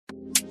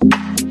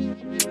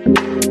Hello,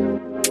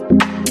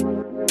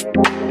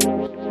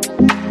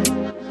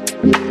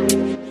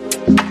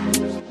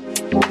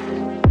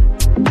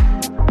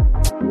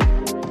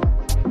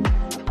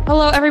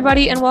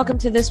 everybody, and welcome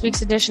to this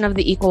week's edition of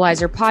the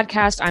Equalizer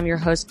podcast. I'm your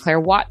host, Claire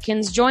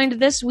Watkins, joined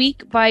this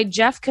week by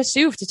Jeff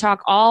Kassouf to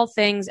talk all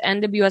things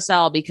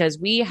NWSL because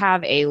we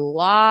have a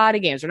lot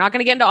of games. We're not going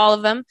to get into all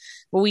of them,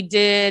 but we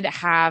did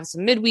have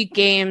some midweek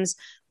games.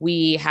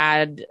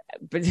 It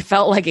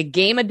felt like a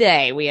game a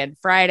day. We had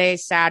Friday,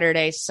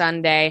 Saturday,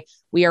 Sunday.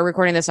 We are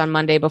recording this on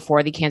Monday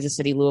before the Kansas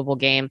City Louisville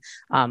game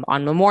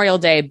on Memorial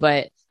Day,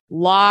 but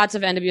lots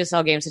of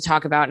NWSL games to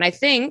talk about. And I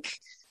think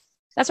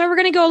that's why we're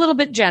going to go a little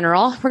bit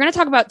general. We're going to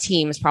talk about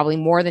teams probably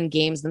more than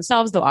games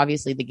themselves, though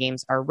obviously the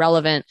games are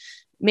relevant.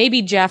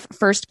 Maybe, Jeff,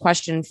 first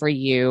question for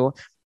you.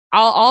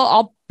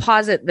 I'll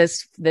posit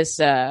this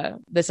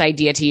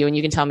idea to you, and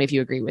you can tell me if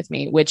you agree with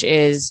me, which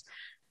is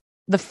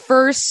the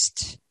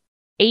first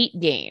 8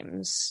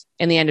 games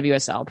in the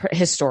NWSL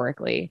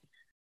historically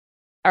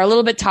are a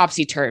little bit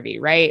topsy-turvy,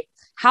 right?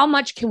 How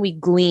much can we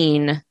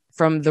glean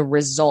from the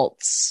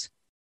results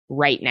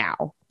right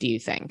now, do you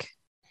think?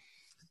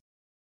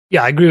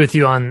 Yeah, I agree with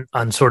you on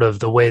sort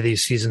of the way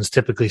these seasons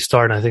typically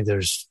start. And I think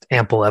there's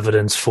ample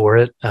evidence for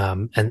it.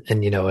 And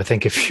I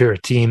think if you're a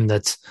team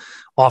that's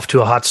off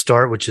to a hot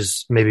start, which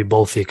is maybe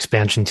both the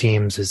expansion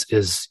teams,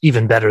 is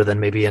even better than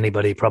maybe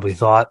anybody probably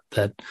thought,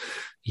 that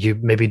you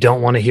maybe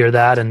don't want to hear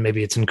that. And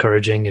maybe it's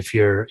encouraging if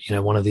you're,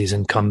 one of these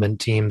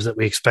incumbent teams that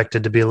we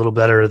expected to be a little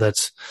better,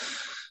 that's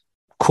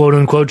quote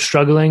unquote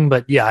struggling.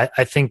 But yeah,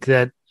 I think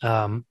that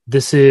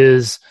this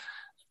is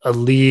a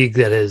league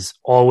that has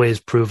always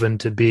proven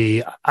to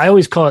be, I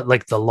always call it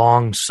like the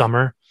long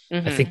summer.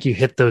 Mm-hmm. I think you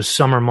hit those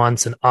summer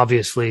months, and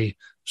obviously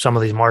some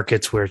of these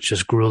markets where it's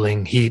just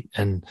grueling heat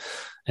and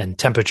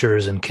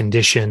temperatures and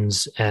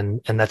conditions, and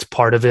that's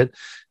part of it.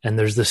 And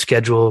there's the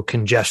schedule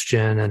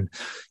congestion. And,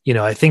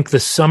 I think the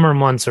summer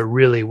months are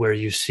really where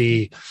you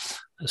see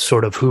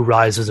sort of who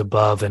rises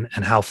above and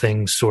how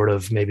things sort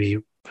of maybe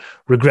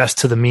regress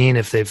to the mean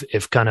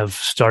if kind of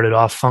started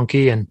off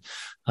funky. And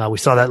we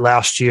saw that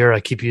last year. I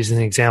keep using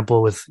the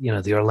example with,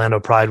 the Orlando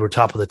Pride were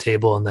top of the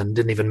table and then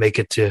didn't even make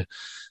it to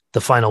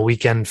the final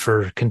weekend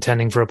for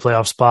contending for a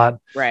playoff spot.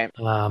 Right.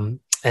 And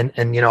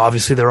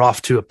obviously they're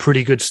off to a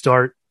pretty good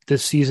start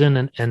this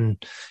season.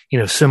 And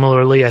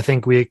similarly, I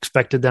think we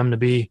expected them to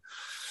be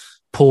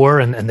poor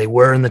and they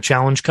were in the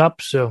Challenge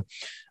Cup. So,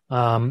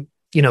 do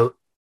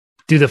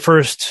the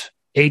first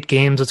 8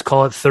 games, let's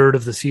call it third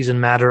of the season,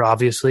 matter,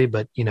 obviously.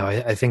 But,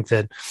 I think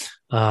that,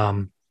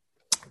 I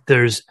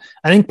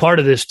think part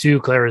of this too,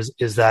 Claire,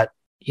 is that,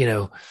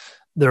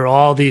 there are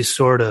all these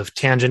sort of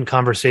tangent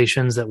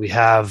conversations that we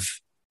have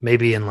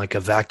maybe in like a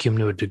vacuum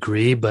to a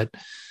degree, but,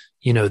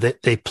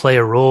 they play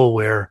a role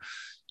where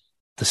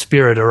the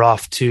Spirit are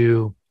off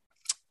to,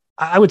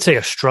 I would say,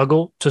 a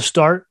struggle to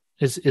start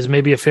is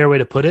maybe a fair way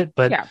to put it.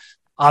 But yeah.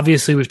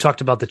 Obviously we've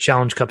talked about the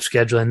Challenge Cup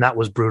schedule, and that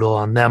was brutal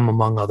on them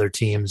among other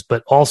teams,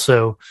 but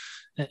also,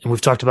 and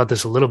we've talked about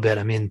this a little bit,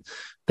 I mean,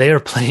 they are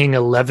playing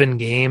 11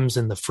 games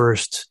in the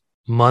first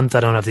month. I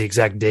don't have the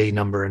exact day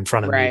number in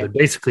front of me, but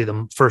basically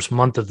the first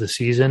month of the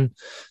season,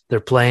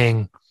 they're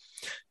playing,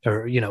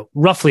 or,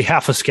 roughly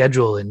half a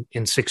schedule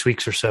in 6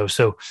 weeks or so.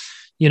 So,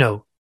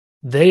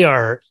 they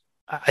are,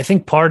 I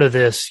think part of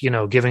this,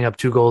 giving up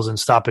 2 goals in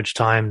stoppage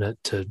time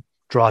to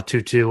draw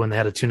 2-2 when they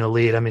had a 2-0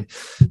 lead. I mean,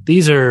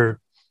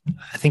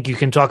 I think you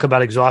can talk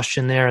about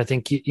exhaustion there. I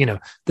think,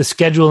 the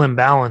schedule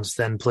imbalance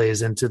then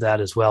plays into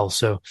that as well.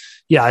 So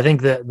yeah, I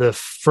think that the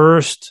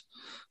first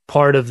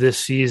part of this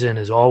season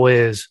is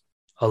always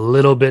a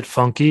little bit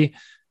funky,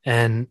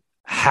 and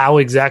how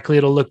exactly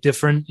it'll look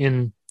different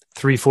in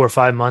 3, 4,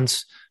 5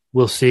 months,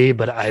 we'll see,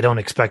 but I don't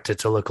expect it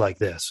to look like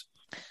this.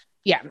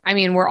 Yeah. I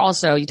mean,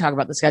 you talk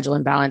about the schedule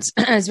imbalance.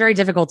 It's very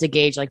difficult to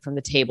gauge like from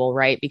the table,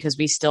 right? Because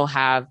we still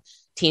have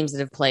teams that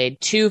have played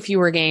 2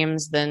 fewer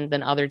games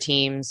than other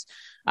teams.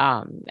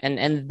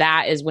 And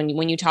that is when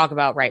you talk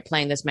about, right,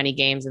 playing this many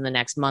games in the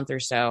next month or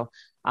so,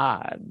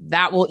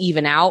 that will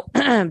even out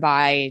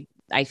by,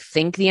 I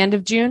think, the end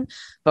of June,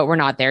 but we're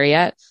not there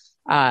yet.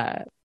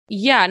 I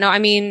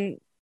mean,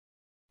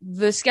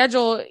 the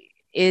schedule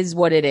is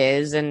what it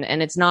is, and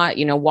it's not,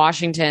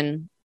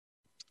 Washington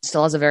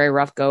still has a very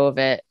rough go of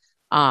it.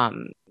 I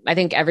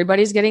think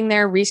everybody's getting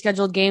their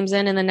rescheduled games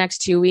in the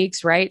next 2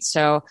 weeks, right?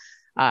 So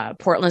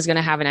Portland's going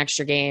to have an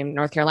extra game.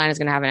 North Carolina's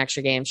going to have an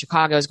extra game.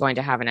 Chicago is going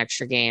to have an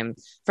extra game.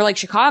 For like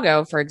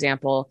Chicago, for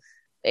example,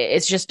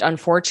 it's just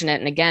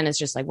unfortunate. And again, it's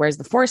just like, where's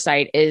the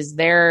foresight? Is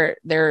their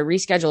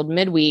rescheduled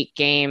midweek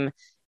game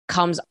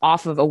comes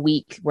off of a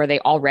week where they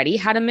already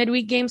had a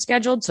midweek game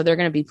scheduled. So they're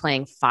going to be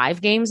playing 5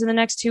 games in the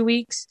next 2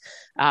 weeks.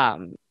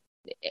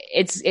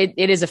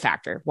 It is a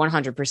factor,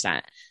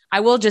 100%. I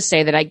will just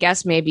say that I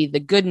guess maybe the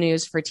good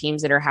news for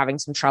teams that are having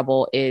some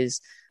trouble is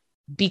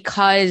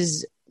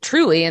because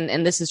truly,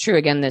 and this is true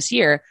again this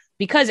year,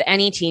 because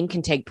any team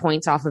can take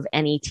points off of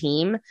any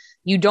team,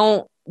 you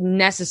don't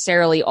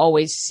necessarily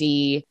always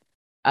see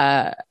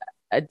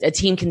a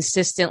team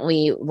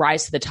consistently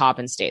rise to the top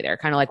and stay there,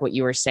 kind of like what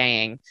you were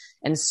saying.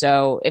 And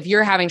so if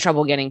you're having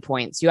trouble getting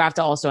points, you have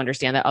to also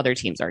understand that other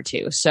teams are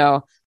too.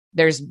 So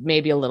there's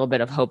maybe a little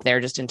bit of hope there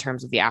just in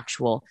terms of the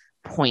actual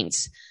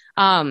points.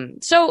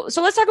 So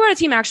let's talk about a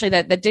team actually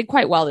that did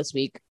quite well this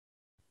week.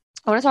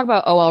 I want to talk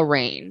about OL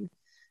Reign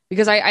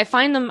because I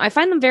find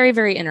them very,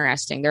 very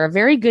interesting. They're a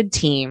very good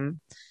team.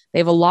 They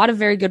have a lot of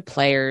very good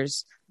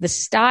players. The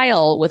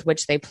style with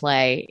which they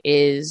play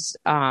is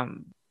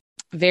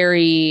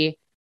very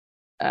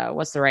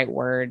what's the right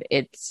word?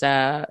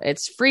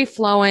 It's free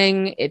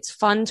flowing. It's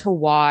fun to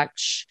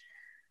watch.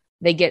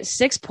 They get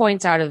 6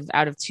 points out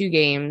of 2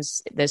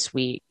 games this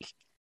week.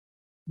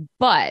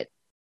 But,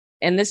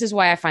 and this is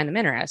why I find them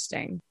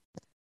interesting,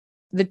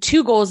 the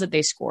 2 goals that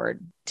they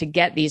scored to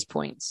get these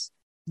points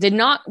did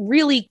not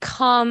really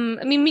come.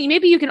 I mean,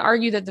 maybe you can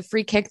argue that the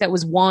free kick that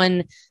was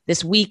won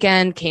this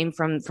weekend came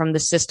from the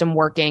system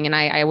working, and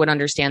I would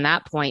understand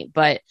that point.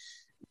 But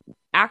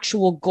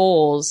actual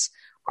goals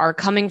are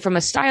coming from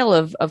a style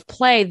of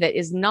play that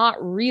is not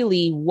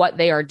really what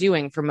they are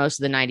doing for most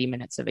of the 90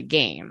 minutes of a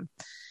game.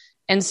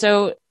 And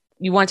so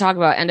you want to talk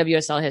about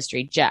NWSL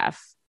history,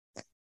 Jeff.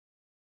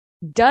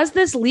 Does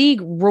this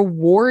league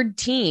reward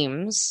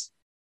teams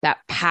that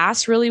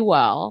pass really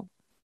well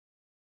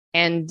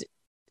and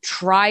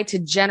try to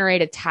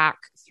generate attack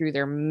through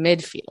their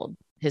midfield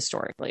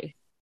historically?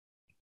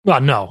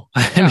 Well, no.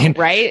 I mean,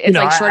 right? It's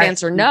like short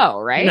answer, no,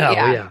 right? No,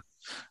 yeah.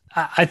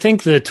 I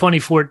think the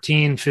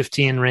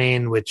 2014-15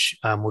 reign, which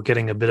we're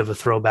getting a bit of a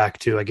throwback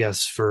to, I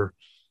guess, for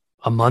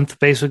a month,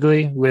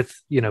 basically,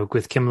 with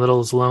Kim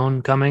Little's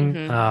loan coming.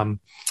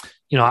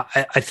 Mm-hmm.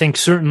 I think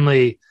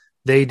certainly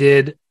they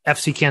did.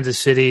 FC Kansas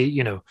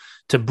City,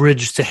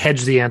 to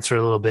hedge the answer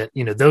a little bit,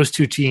 those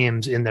 2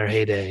 teams in their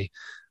heyday,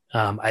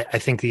 I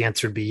think the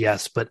answer would be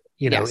yes. But,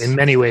 yes. In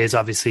many ways,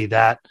 obviously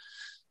that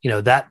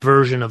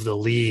version of the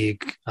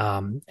league,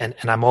 and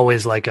I'm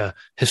always like a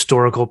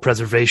historical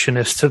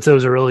preservationist of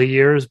those early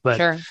years, but,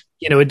 sure.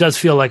 It does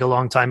feel like a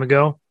long time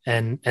ago.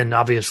 And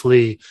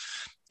obviously,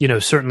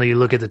 certainly you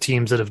look at the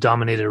teams that have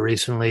dominated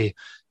recently,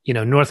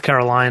 North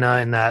Carolina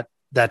in that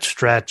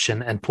stretch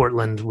and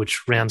Portland,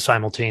 which ran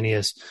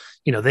simultaneous,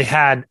 they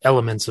had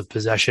elements of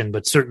possession,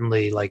 but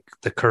certainly like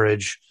the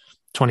Courage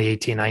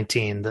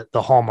 2018-19,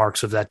 the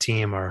hallmarks of that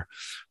team are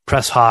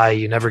press high.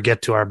 You never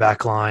get to our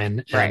back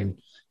line. And,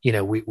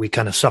 right. We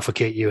kind of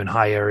suffocate you in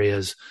high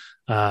areas.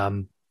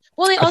 Well,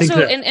 they also,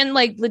 and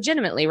like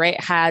legitimately, right,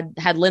 had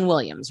Lynn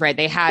Williams, right?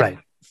 They had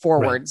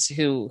forwards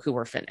who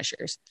were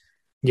finishers.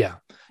 Yeah.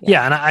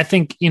 And I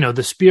think,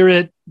 the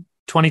Spirit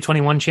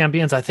 2021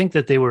 champions, I think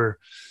that they were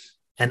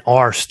and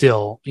are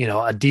still,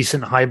 a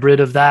decent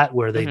hybrid of that,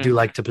 where they do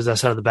like to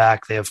possess out of the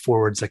back. They have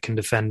forwards that can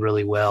defend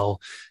really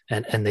well,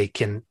 and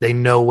they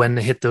know when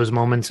to hit those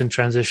moments in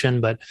transition.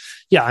 But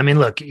yeah, I mean,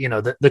 look,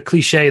 the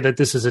cliche that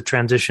this is a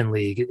transition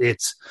league,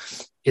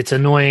 it's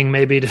annoying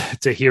maybe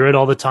to hear it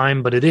all the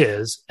time, but it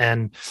is.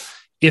 And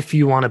if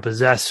you want to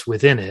possess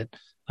within it,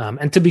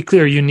 and to be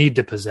clear, you need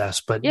to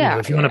possess, but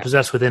if you want to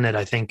possess within it,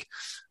 I think,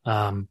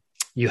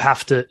 you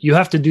have to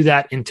do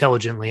that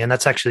intelligently. And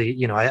that's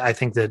actually, I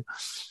think that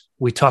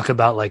we talk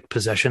about like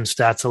possession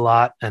stats a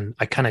lot, and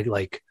I kind of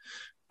like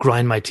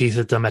grind my teeth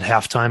at them at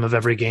halftime of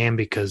every game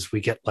because we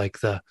get like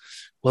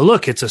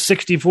look, it's a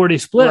 60-40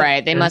 split.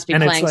 Right. They must be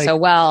playing so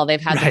well. They've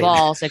had the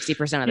ball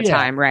 60% of the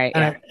time. Right.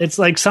 And it's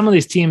like some of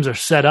these teams are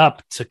set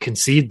up to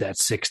concede that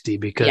 60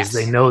 because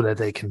they know that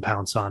they can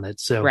pounce on it.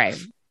 So, right.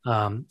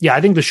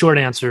 I think the short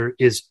answer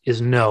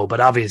is no, but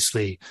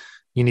obviously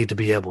you need to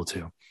be able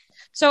to.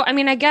 So, I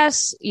mean, I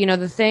guess,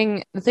 the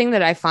thing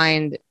that I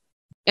find,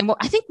 and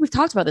I think we've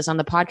talked about this on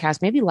the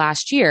podcast maybe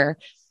last year,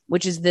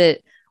 which is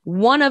that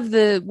one of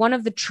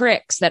the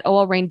tricks that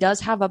OL Reign does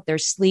have up their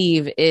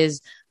sleeve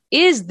is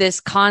this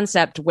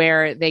concept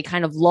where they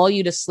kind of lull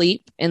you to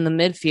sleep in the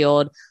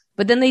midfield,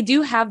 but then they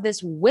do have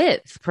this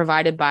width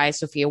provided by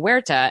Sofia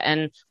Huerta.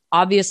 And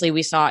obviously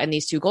we saw in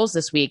these 2 goals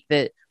this week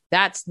that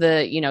that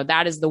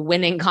is the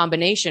winning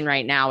combination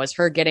right now, is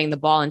her getting the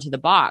ball into the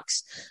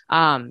box.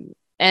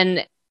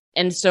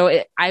 And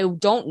so I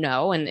don't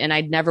know, and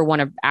I'd never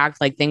want to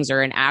act like things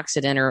are an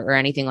accident or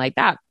anything like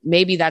that.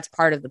 Maybe that's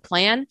part of the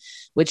plan,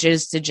 which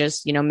is to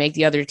just, make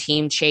the other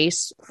team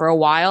chase for a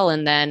while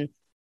and then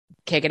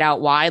kick it out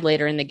wide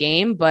later in the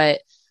game.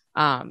 But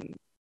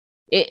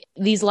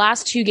these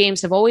last 2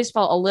 games have always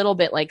felt a little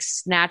bit like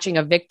snatching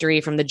a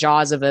victory from the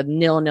jaws of a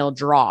 0-0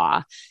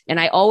 draw. And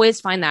I always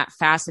find that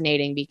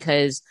fascinating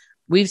because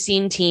we've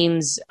seen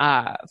teams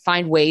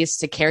find ways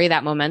to carry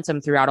that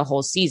momentum throughout a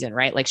whole season,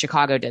 right? Like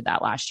Chicago did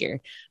that last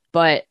year.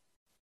 But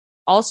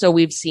also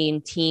we've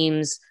seen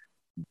teams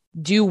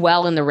do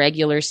well in the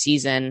regular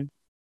season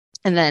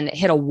and then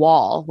hit a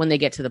wall when they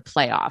get to the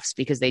playoffs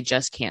because they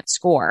just can't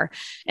score.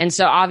 And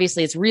so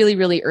obviously it's really,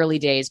 really early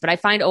days, but I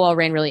find OL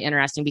Reign really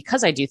interesting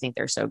because I do think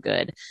they're so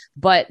good.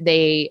 But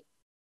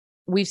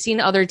we've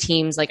seen other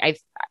teams, like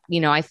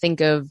I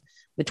think of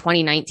the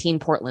 2019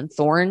 Portland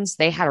Thorns.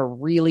 They had a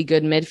really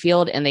good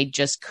midfield and they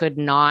just could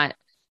not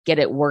get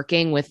it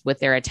working with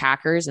their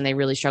attackers, and they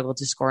really struggled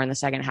to score in the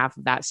second half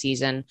of that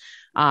season.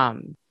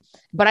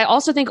 But I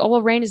also think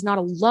OL Reign is not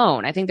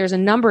alone. I think there's a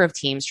number of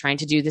teams trying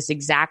to do this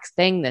exact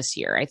thing this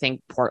year. I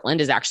think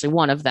Portland is actually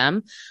one of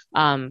them.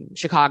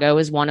 Chicago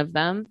is one of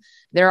them.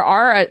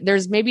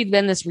 There's maybe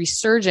been this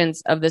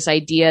resurgence of this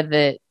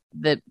idea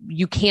that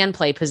you can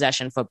play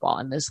possession football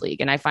in this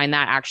league. And I find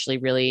that actually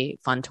really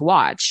fun to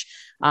watch.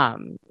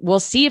 We'll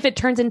see if it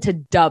turns into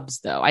dubs,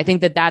 though. I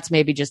think that's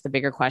maybe just the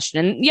bigger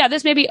question. And yeah,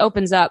 this maybe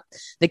opens up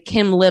the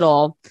Kim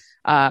Little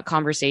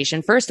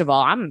conversation. First of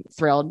all, I'm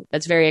thrilled.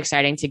 It's very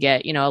exciting to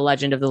get, a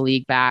legend of the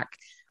league back,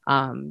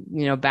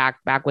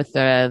 back with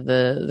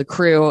the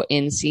crew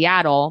in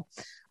Seattle.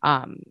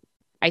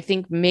 I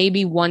think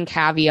maybe one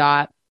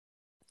caveat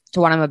to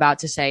what I'm about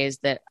to say is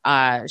that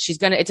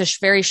it's a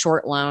very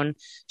short loan.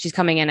 She's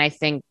coming in, I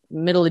think,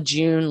 middle of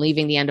June,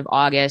 leaving the end of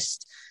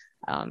August.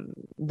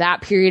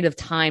 That period of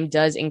time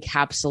does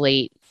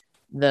encapsulate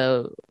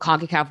the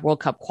CONCACAF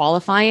World Cup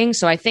qualifying.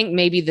 So I think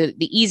maybe the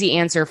easy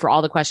answer for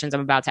all the questions I'm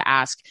about to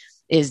ask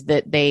is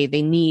that they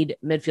need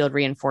midfield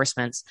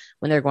reinforcements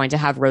when they're going to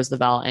have Rose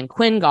Lavelle and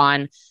Quinn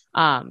gone.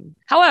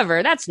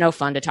 However, that's no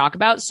fun to talk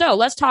about. So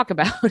let's talk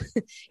about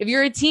if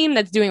you're a team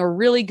that's doing a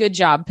really good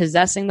job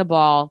possessing the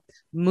ball,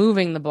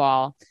 moving the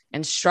ball,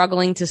 and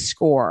struggling to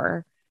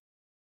score,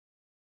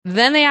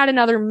 then they add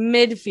another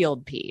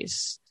midfield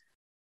piece.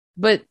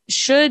 But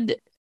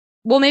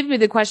maybe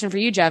the question for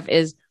you, Jeff,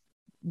 is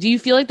do you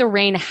feel like the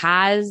Reign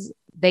have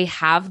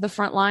the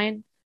front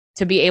line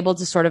to be able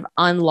to sort of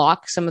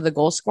unlock some of the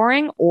goal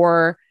scoring,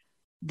 or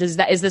is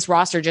this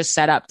roster just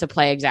set up to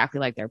play exactly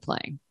like they're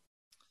playing?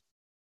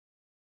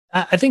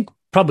 I think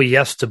probably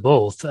yes to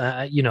both.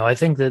 I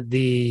think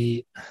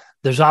that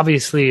there's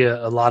obviously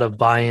a lot of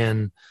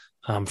buy-in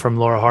from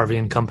Laura Harvey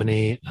and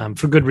company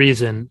for good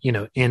reason.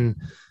 In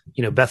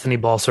Bethany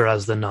Balcer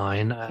as the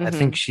 9, mm-hmm. I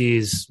think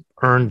she's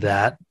earned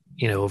that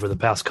over the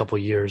past few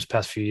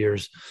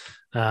years.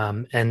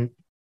 I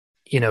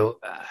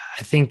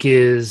think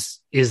is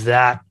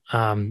that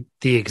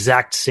the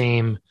exact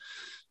same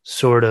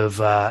sort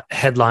of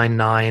headline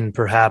 9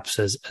 perhaps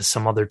as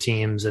some other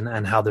teams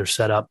and how they're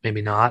set up,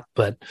 maybe not,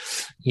 but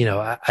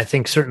I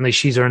think certainly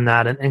she's earned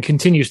that and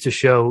continues to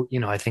show,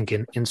 I think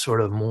in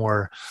sort of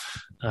more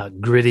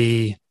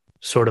gritty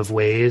sort of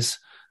ways,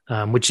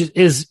 which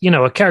is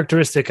a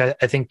characteristic. I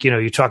think,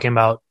 you're talking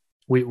about,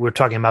 we're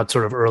talking about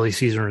sort of early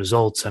season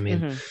results. I mean,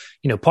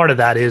 mm-hmm. Part of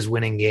that is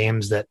winning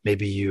games that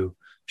maybe you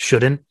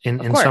shouldn't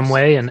in some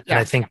way. And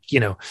I think,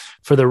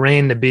 for the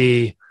Reign to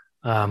be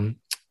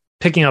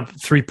picking up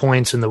 3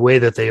 points in the way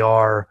that they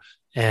are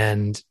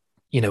and,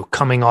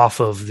 coming off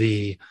of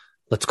the,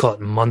 let's call it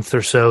month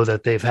or so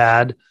that they've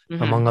had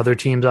mm-hmm. among other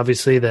teams,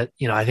 obviously that,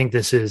 I think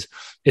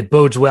it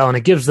bodes well and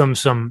it gives them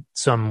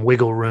some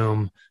wiggle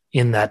room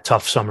in that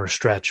tough summer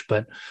stretch.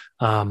 But,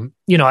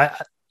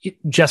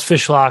 Jess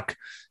Fishlock,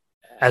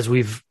 as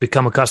we've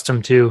become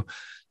accustomed to,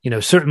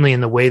 certainly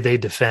in the way they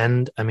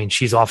defend, I mean,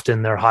 she's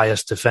often their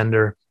highest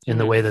defender in mm-hmm.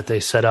 the way that they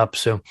set up.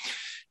 So,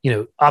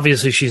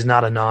 obviously she's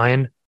not a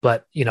 9,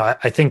 but,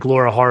 I think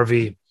Laura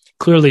Harvey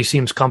clearly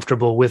seems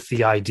comfortable with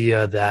the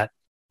idea that,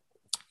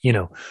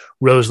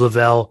 Rose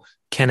Lavelle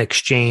can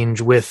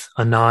exchange with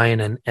a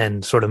 9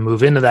 and sort of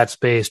move into that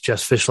space.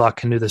 Jess Fishlock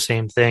can do the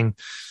same thing.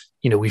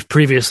 We've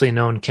previously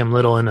known Kim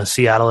Little in a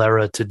Seattle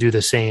era to do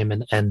the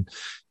same. And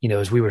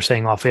as we were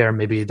saying off air,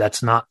 maybe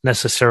that's not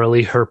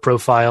necessarily her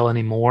profile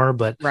anymore,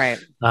 but, right.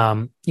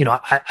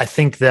 I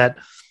think that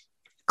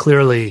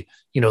clearly,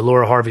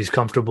 Laura Harvey's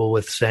comfortable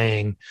with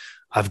saying,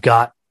 I've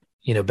got,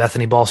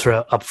 Bethany Balcer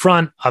up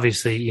front,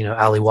 obviously,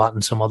 Ali Watt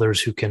and some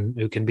others who can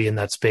be in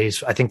that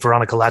space. I think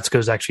Veronica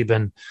Latsko's actually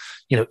been,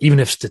 even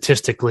if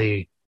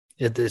statistically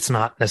it's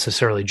not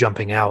necessarily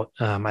jumping out.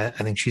 I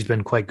think she's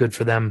been quite good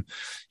for them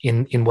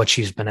in what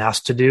she's been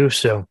asked to do.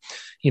 So,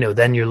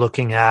 then you're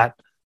looking at,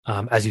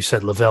 as you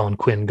said, Lavelle and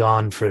Quinn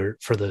gone for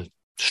the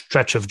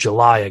stretch of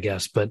July, I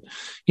guess, but,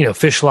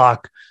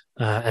 Fishlock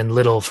and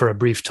Little for a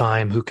brief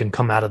time who can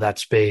come out of that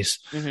space.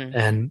 Mm-hmm.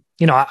 And,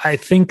 I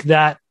think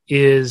that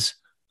is,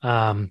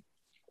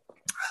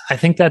 I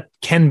think that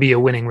can be a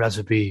winning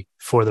recipe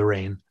for the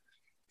Reign.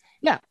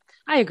 Yeah,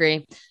 I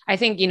agree. I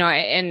think,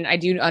 and I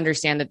do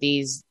understand that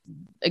these,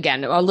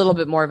 again, a little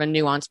bit more of a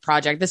nuanced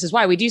project. This is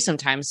why we do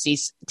sometimes see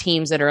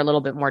teams that are a little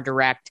bit more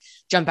direct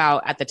jump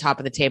out at the top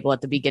of the table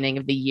at the beginning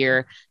of the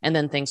year, and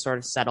then things sort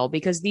of settle,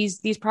 because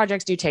these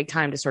projects do take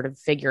time to sort of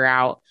figure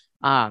out.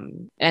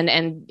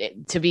 And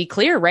to be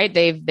clear, right,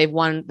 they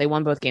won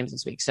both games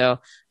this week. So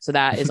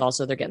that is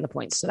also, they're getting the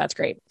points. So that's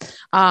great.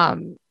 I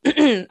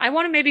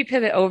want to maybe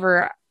pivot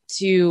over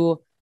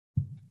to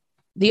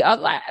the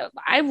other.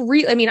 I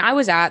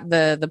was at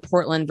the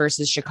Portland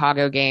versus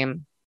Chicago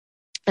game,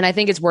 and I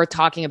think it's worth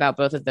talking about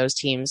both of those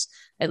teams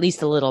at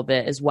least a little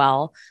bit as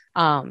well.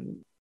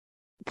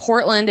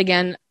 Portland,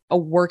 again,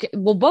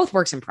 both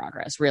works in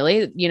progress,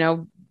 really,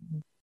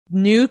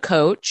 new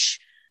coach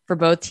for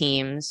both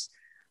teams.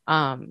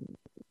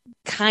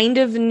 Kind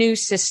of new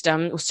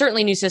system,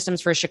 certainly new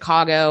systems for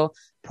Chicago.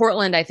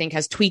 Portland, I think,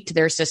 has tweaked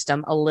their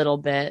system a little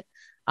bit.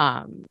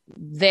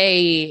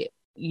 They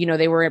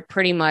were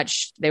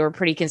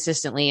pretty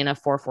consistently in a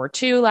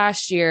 4-4-2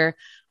 last year.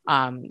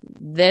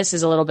 This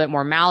is a little bit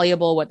more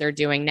malleable, what they're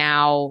doing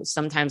now,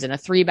 sometimes in a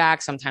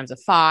 3-back, sometimes a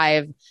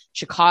 5.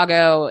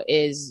 Chicago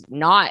is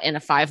not in a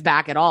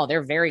 5-back at all.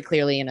 They're very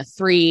clearly in a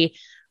 3.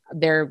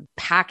 They're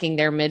packing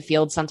their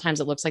midfield. Sometimes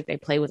it looks like they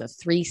play with a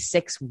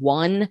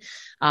 3-6-1.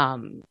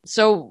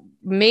 So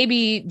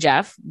maybe,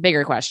 Jeff,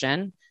 bigger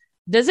question.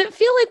 Does it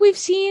feel like we've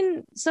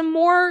seen some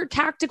more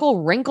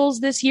tactical wrinkles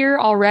this year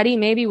already,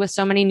 maybe with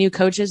so many new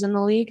coaches in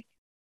the league?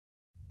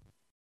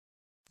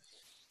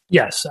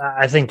 Yes,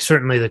 I think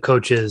certainly new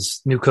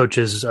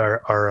coaches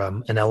are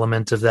an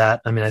element of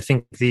that. I mean, I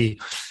think the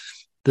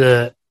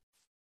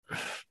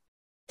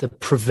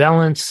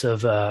prevalence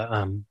of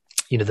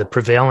the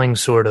prevailing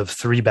sort of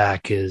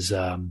 3-back is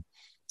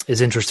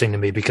interesting to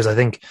me, because I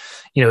think,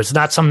 it's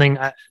not something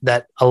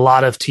that a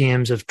lot of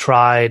teams have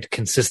tried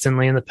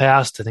consistently in the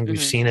past. I think we've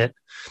seen it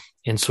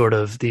in sort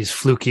of these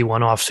fluky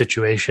one-off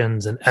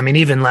situations. And I mean,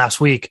 even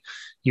last week,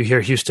 you hear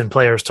Houston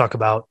players talk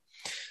about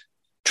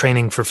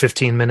training for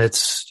 15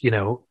 minutes,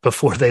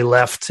 before they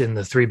left in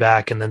the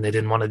 3-back, and then they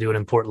didn't want to do it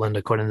in Portland,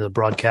 according to the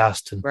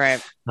broadcast. And,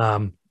 right.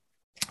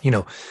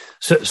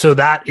 So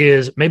that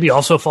is maybe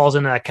also falls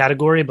into that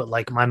category, but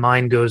like my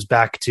mind goes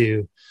back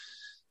to,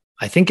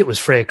 I think it was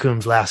Freya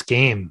Coombs' last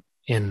game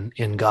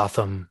in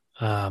Gotham,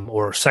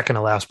 or second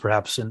to last,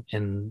 perhaps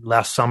in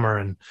last summer.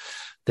 And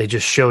they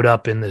just showed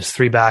up in this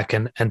 3-back,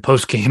 and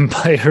post-game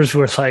players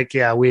were like,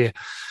 yeah,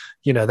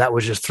 that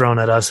was just thrown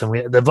at us. And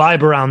the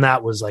vibe around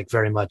that was like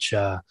very much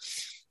a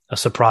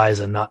surprise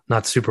and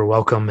not super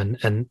welcome.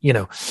 And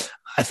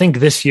I think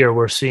this year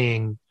we're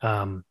seeing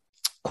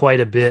quite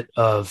a bit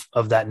of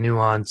that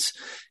nuance,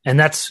 and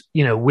that's,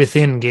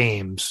 within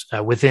games,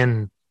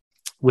 within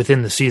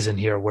the season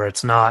here, where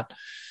it's not,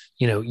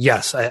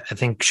 yes, I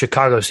think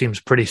Chicago seems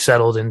pretty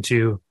settled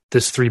into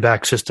this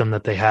 3-back system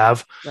that they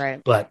have.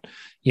 Right. But,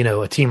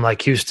 a team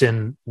like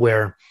Houston,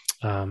 where,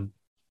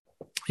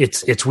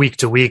 it's week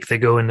to week. They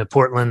go into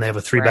Portland, they have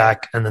a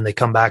 3-back, and then they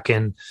come back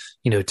in,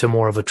 to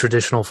more of a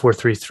traditional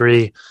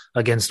 4-3-3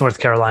 against North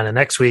Carolina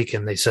next week.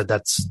 And they said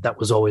that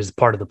was always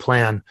part of the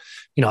plan.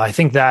 I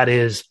think that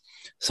is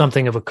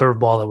something of a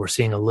curveball that we're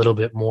seeing a little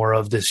bit more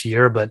of this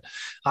year. But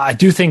I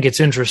do think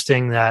it's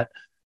interesting that,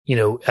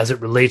 as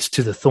it relates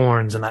to the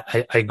Thorns, and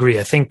I agree.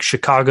 I think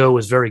Chicago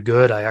was very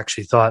good. I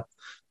actually thought,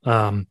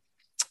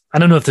 I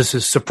don't know if this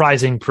is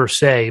surprising per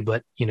se,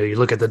 but, you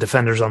look at the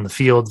defenders on the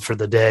field for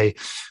the day.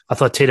 I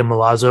thought Tatum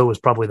Milazzo was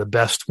probably the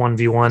best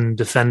 1v1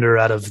 defender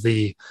out of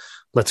the,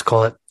 let's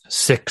call it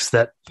 6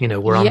 that,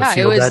 were on the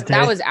field that day.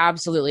 That was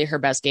absolutely her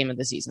best game of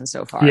the season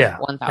so far. Yeah.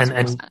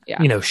 1,000%.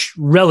 And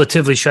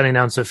relatively shutting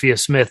down Sophia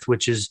Smith,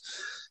 which is,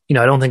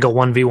 I don't think a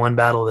 1v1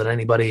 battle that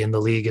anybody in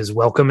the league is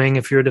welcoming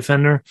if you're a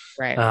defender.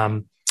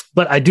 Right.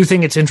 But I do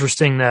think it's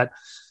interesting that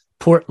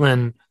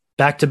Portland,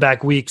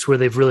 back-to-back weeks where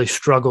they've really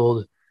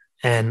struggled,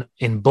 and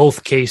in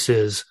both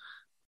cases,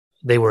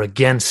 they were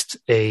against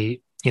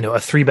a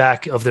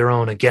 3-back of their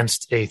own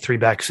against a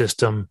 3-back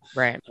system.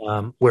 Right.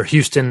 Where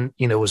Houston,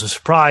 was a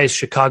surprise.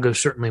 Chicago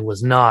certainly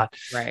was not.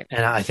 Right.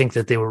 And I think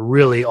that they were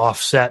really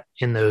offset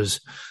in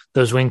those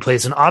wing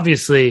plays. And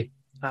obviously,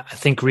 I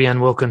think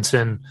Rianne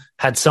Wilkinson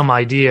had some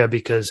idea,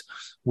 because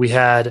we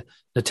had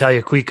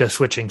Natalia Kuika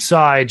switching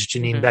sides,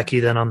 Janine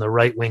Becky then on the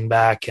right wing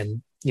back.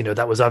 And,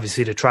 that was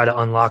obviously to try to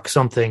unlock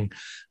something,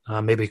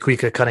 maybe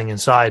Kuika cutting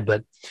inside,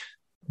 but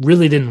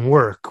really didn't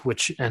work,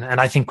 and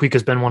I think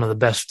Kuika's been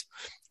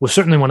was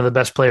certainly one of the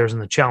best players in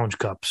the Challenge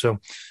Cup. So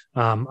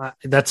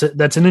that's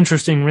an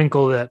interesting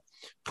wrinkle that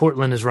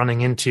Portland is running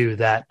into,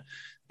 that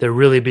they're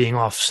really being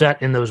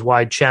offset in those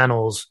wide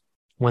channels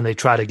when they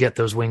try to get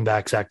those wing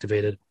backs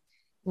activated.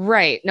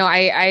 Right. No,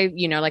 I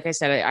like I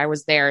said, I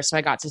was there, so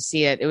I got to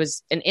see it. It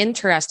was an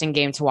interesting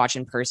game to watch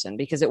in person,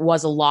 because it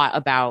was a lot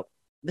about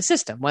the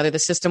system, whether the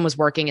system was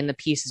working and the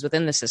pieces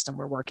within the system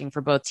were working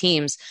for both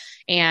teams.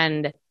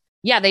 And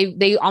yeah,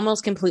 they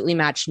almost completely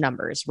matched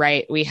numbers,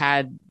 right? We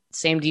had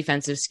same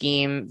defensive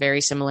scheme, very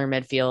similar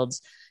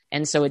midfields.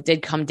 And so it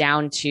did come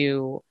down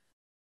to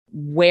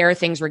where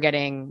things were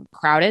getting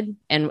crowded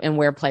and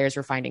where players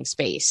were finding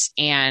space.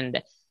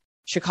 And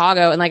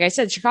Chicago, and like I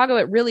said, Chicago,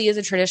 it really is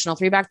a traditional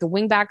 3-back. The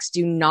wing backs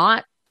do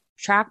not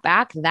track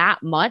back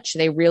that much.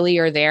 They really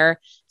are there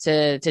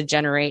to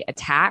generate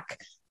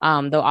attack.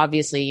 Though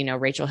obviously,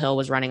 Rachel Hill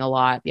was running a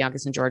lot. Bianca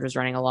St. George was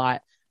running a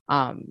lot.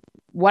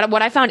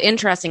 What I found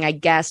interesting, I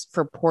guess,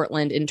 for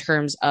Portland in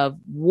terms of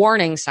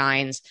warning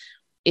signs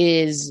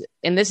is,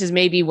 and this is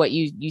maybe what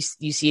you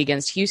see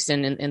against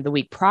Houston in the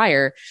week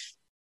prior,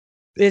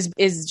 is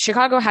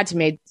Chicago had to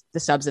make the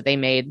subs that they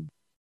made.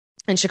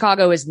 And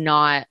Chicago is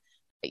not,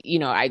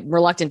 I'm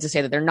reluctant to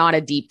say that they're not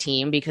a deep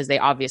team, because they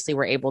obviously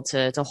were able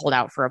to hold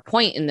out for a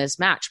point in this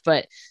match,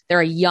 but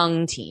they're a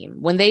young team.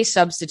 When they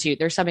substitute,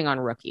 they're subbing on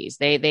rookies.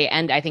 They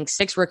end, I think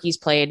 6 rookies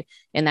played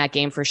in that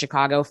game for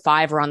Chicago.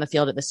 5 were on the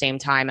field at the same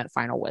time at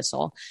final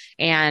whistle.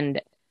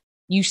 And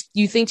you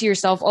think to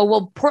yourself, oh,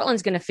 well,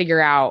 Portland's going to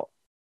figure out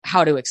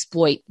how to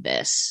exploit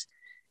this.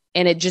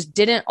 And it just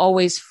didn't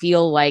always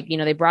feel like,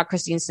 they brought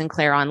Christine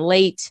Sinclair on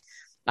late.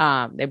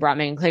 They brought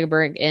Megan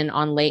Klingenberg in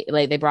on late.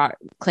 They brought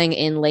Kling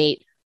in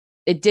late.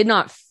 It did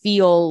not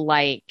feel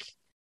like,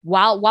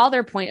 while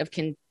their point of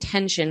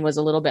contention was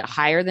a little bit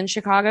higher than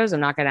Chicago's, I'm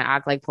not going to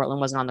act like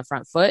Portland wasn't on the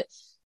front foot.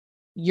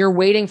 You're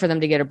waiting for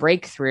them to get a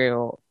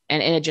breakthrough,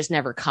 and it just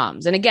never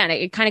comes. And again,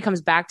 it kind of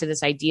comes back to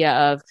this idea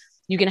of,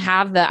 you can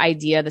have the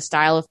idea, the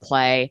style of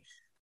play.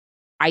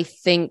 I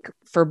think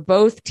for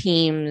both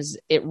teams,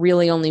 it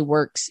really only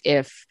works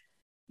if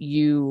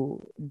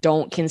you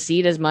don't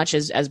concede as much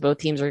as both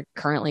teams are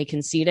currently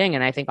conceding.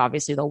 And I think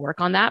obviously they'll work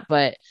on that.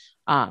 But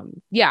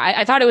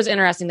I thought it was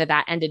interesting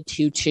that ended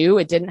 2-2.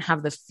 It didn't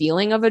have the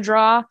feeling of a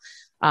draw.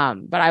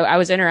 But I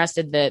was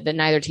interested that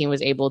neither team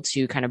was able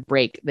to kind of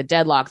break the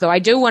deadlock. Though I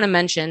do want to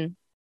mention,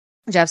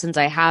 Jeff, since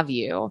I have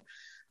you,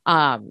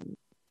 when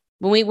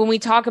we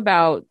talk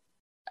about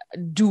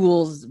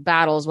duels,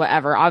 battles,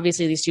 whatever,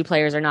 obviously these two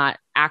players are not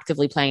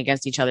actively playing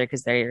against each other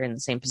because they're in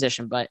the same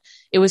position, but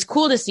it was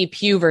cool to see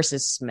Pugh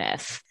versus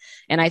Smith.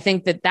 And I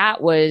think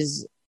that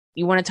was,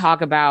 you want to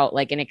talk about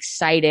like an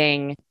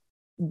exciting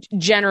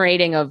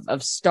generating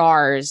of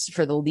stars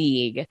for the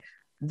league.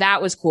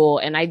 That was cool.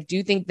 And I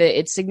do think that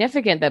it's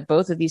significant that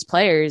both of these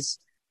players,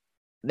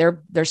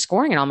 they're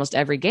scoring in almost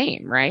every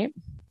game, right?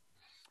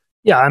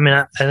 Yeah. I mean,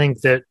 I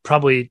think that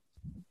probably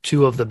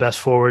two of the best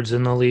forwards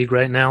in the league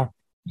right now,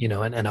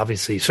 and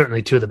obviously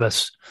certainly two of the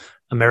best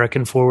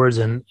American forwards.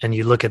 And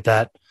you look at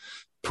that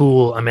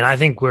pool. I mean, I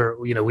think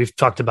we've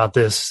talked about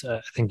this.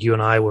 I think you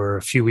and I were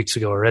a few weeks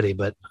ago already,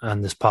 but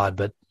on this pod,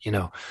 but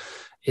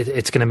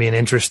it's going to be an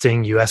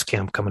interesting US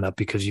camp coming up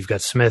because you've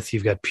got Smith,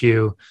 you've got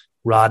Pugh,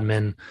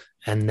 Rodman,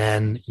 and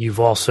then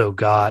you've also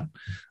got,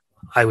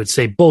 I would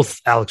say,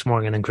 both Alex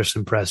Morgan and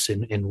Kristen Press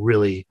in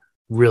really,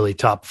 really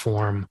top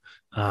form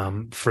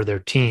for their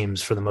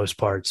teams for the most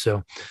part.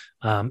 So,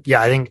 I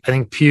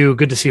think Pugh,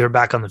 good to see her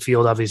back on the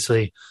field,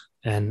 obviously,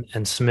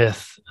 and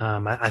Smith,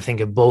 I think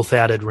have both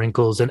added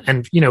wrinkles.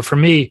 And for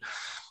me,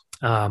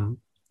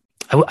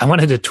 I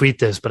wanted to tweet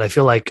this, but I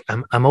feel like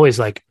I'm always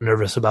like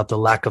nervous about the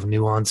lack of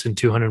nuance in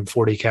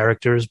 240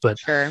 characters. But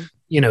sure.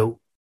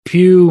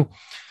 Pugh,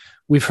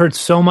 we've heard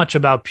so much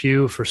about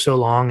Pugh for so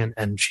long,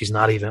 and she's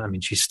not even, I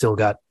mean, she's still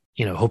got,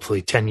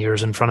 hopefully 10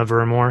 years in front of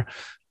her or more,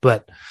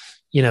 but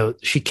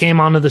she came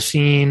onto the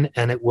scene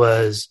and it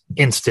was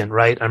instant,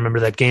 right? I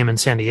remember that game in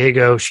San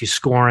Diego, she's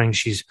scoring.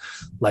 She's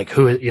like,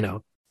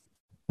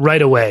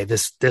 right away,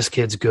 this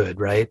kid's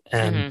good. Right.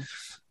 And,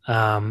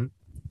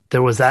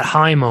 there was that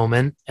high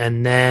moment.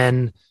 And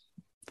then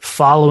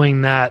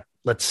following that,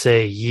 let's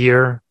say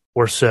year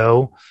or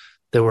so,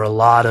 there were a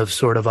lot of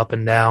sort of up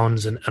and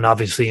downs and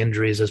obviously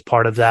injuries as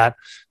part of that.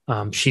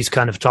 She's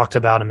kind of talked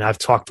about, I mean, I've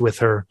talked with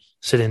her,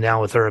 sitting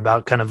down with her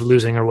about kind of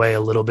losing her way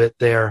a little bit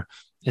there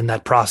in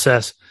that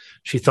process.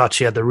 She thought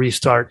she had the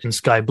restart in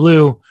Sky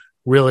Blue,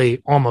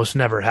 really almost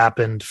never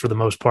happened for the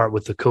most part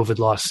with the COVID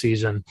lost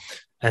season.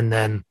 And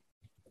then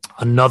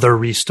another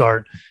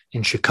restart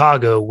in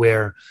Chicago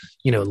where,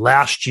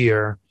 last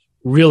year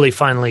really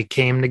finally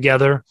came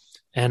together.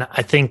 And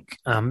I think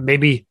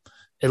maybe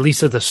at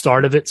least at the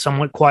start of it,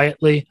 somewhat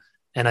quietly.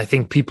 And I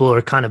think people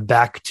are kind of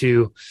back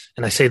to,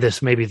 and I say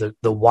this, maybe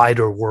the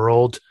wider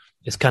world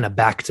is kind of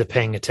back to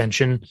paying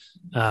attention.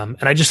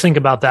 And I just think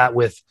about that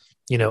with,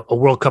 a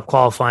World Cup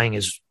qualifying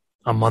is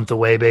a month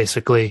away,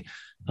 basically,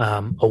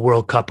 a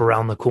World Cup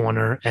around the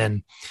corner.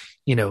 And,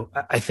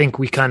 I think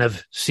we kind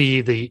of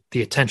see the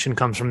attention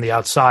comes from the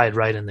outside,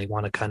 right? And they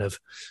want to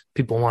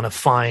people want to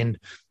find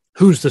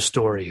who's the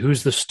story,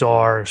 who's the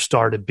star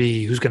to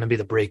be, who's going to be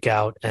the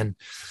breakout. And,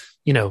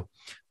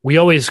 we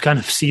always kind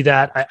of see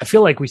that. I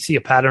feel like we see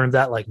a pattern of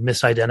that, like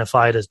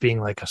misidentified as being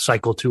like a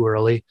cycle too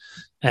early.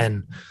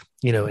 And,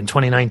 in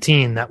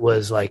 2019, that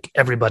was like,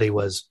 everybody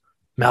was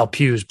Mal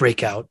Pugh's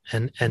breakout.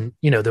 And,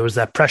 there was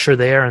that pressure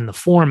there and the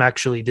form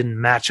actually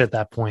didn't match at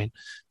that point.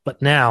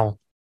 But now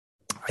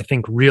I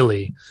think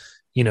really,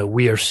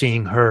 we are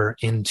seeing her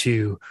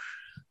into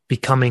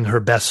becoming her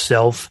best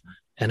self.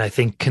 And I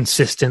think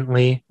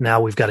consistently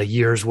now we've got a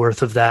year's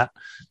worth of that.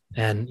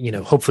 And,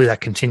 hopefully that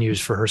continues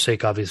for her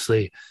sake,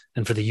 obviously,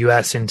 and for the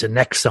US into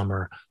next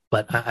summer.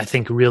 But I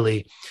think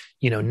really,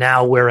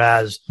 now,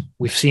 whereas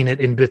we've seen it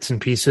in bits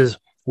and pieces,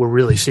 we're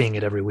really seeing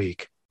it every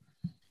week.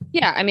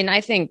 Yeah. I mean,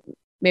 I think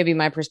maybe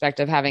my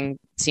perspective, having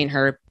seen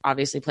her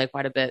obviously play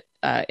quite a bit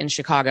in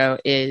Chicago,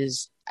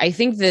 is I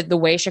think that the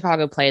way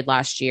Chicago played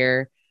last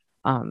year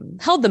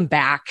held them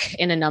back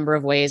in a number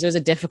of ways. It was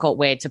a difficult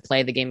way to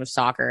play the game of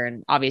soccer,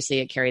 and obviously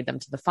it carried them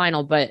to the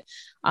final. But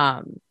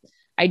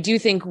I do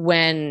think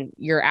when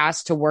you're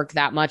asked to work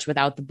that much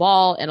without the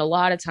ball, and a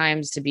lot of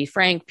times, to be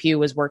frank, Pugh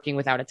was working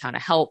without a ton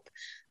of help.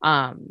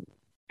 I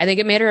think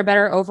it made her a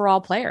better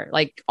overall player,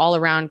 like all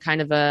around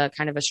kind of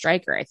a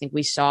striker. I think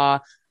we saw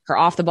her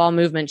off the ball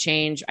movement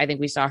change. I think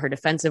we saw her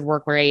defensive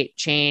work rate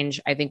change.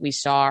 I think we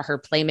saw her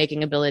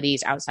playmaking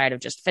abilities outside of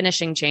just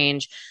finishing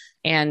change.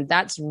 And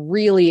that's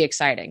really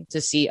exciting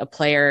to see a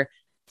player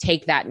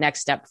take that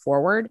next step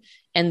forward.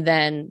 And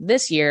then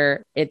this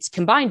year it's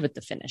combined with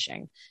the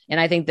finishing. And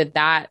I think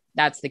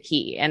that's the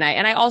key. And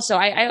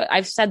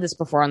I've said this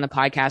before on the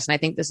podcast, and I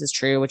think this is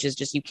true, which is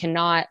just, you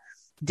cannot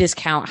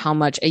discount how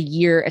much a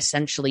year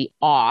essentially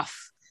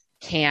off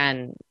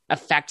can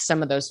affect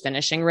some of those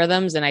finishing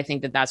rhythms. And I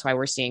think that's why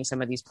we're seeing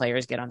some of these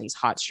players get on these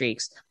hot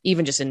streaks,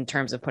 even just in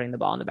terms of putting the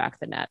ball in the back of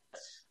the net.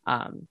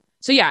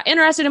 So yeah,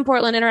 interested in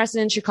Portland,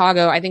 interested in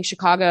Chicago. I think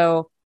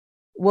Chicago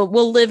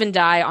will live and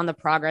die on the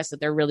progress that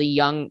their really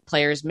young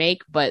players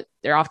make, but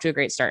they're off to a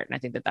great start. And I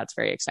think that's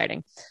very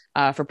exciting.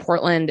 For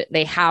Portland,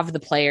 they have the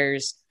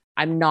players.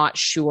 I'm not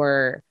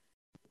sure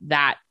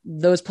that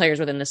those players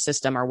within the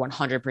system are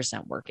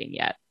 100% working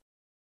yet.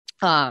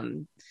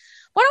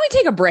 Why don't we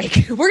take a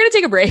break? We're going to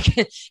take a break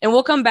and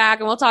we'll come back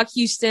and we'll talk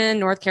Houston,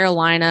 North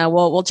Carolina.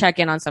 We'll check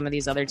in on some of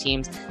these other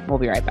teams. We'll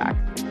be right back.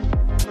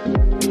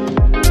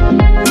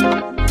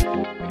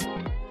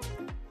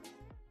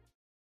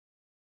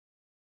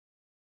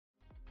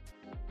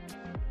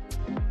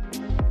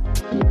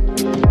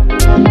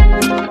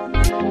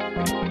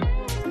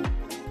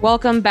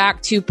 Welcome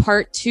back to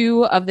part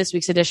 2 of this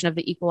week's edition of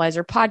the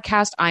Equalizer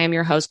podcast. I am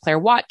your host, Claire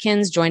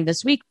Watkins, joined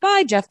this week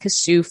by Jeff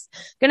Kassouf.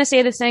 Going to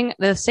say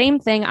the same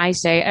thing I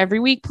say every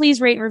week. Please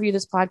rate and review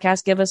this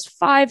podcast. Give us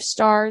 5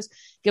 stars.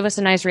 Give us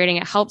a nice rating.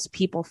 It helps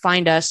people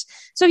find us.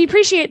 So if you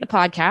appreciate the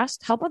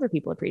podcast, help other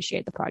people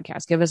appreciate the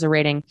podcast. Give us a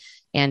rating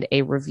and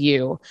a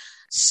review.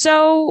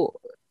 So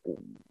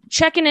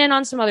checking in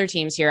on some other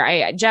teams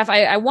here. Jeff,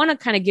 I want to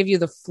kind of give you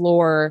the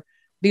floor,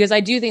 because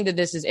I do think that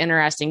this is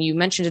interesting. You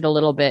mentioned it a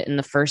little bit in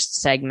the first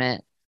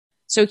segment.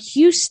 So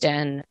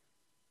Houston,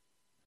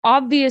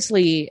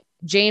 obviously,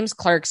 James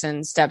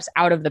Clarkson steps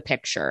out of the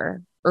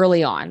picture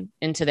early on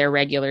into their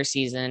regular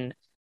season,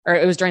 or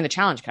it was during the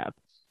Challenge Cup,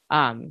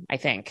 I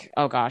think.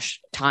 Oh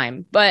gosh,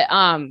 time. But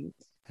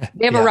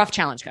they have a rough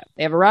Challenge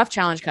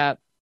Cup.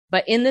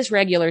 But in this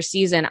regular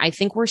season, I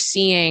think we're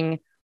seeing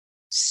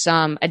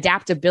some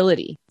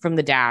adaptability from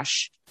the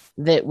Dash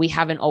that we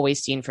haven't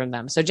always seen from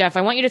them. So Jeff,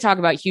 I want you to talk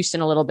about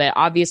Houston a little bit.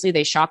 Obviously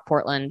they shock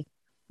Portland.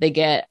 They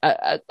get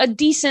a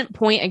decent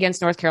point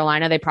against North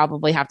Carolina. They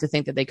probably have to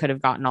think that they could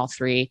have gotten all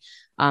 3.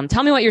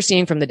 Tell me what you're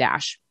seeing from the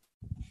Dash.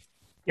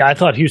 Yeah, I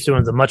thought Houston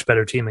was a much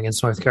better team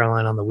against North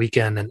Carolina on the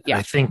weekend. And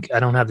I think,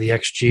 I don't have the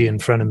XG in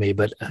front of me,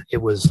 but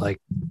it was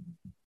like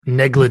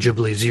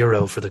negligibly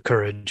 0 for the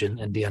Courage,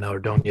 and Diana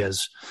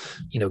Ordonez,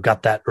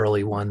 got that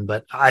early one.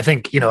 But I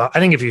think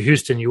if you're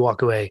Houston, you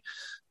walk away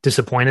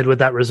disappointed with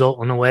that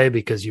result in a way,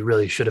 because you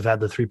really should have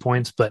had the 3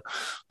 points. But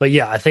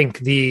yeah, I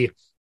think it's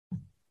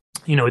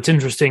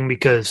interesting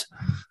because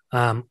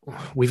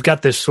we've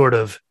got this sort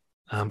of,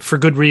 for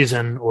good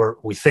reason, or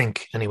we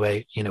think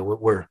anyway,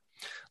 we're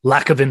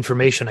lack of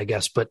information, I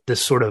guess, but this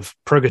sort of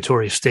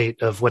purgatory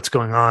state of what's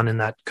going on in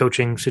that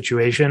coaching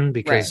situation,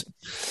 because,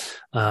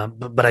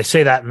 but I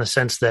say that in the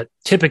sense that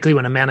typically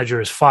when a manager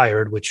is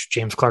fired, which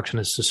James Clarkson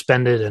is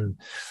suspended and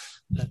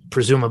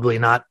presumably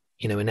not,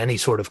 in any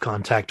sort of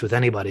contact with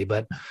anybody,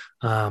 but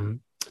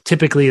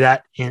typically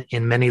that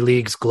in many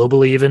leagues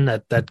globally, even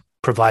that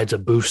provides a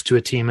boost to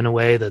a team in a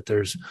way that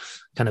there's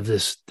kind of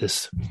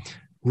this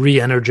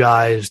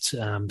re-energized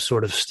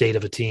sort of state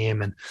of a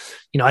team. And,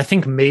 I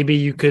think maybe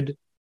you could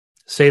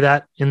say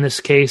that in this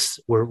case.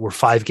 We're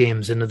 5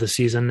 games into the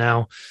season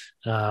now.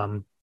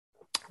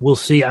 We'll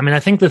see. I mean, I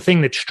think the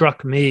thing that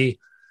struck me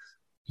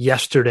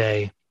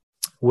yesterday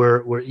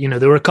were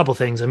there were a couple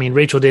things. I mean,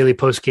 Rachel Daly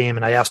post game,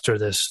 and I asked her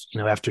this,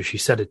 after she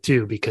said it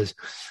too, because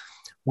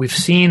we've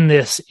seen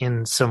this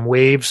in some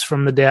waves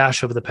from the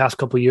Dash over the past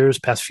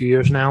few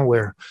years now,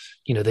 where,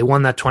 they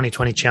won that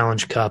 2020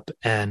 Challenge Cup,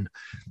 and,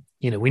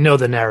 we know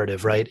the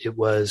narrative, right? It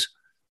was,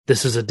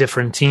 this is a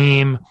different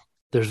team.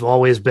 There's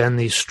always been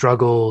these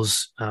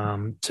struggles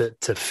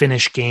to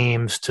finish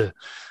games, to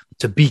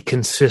be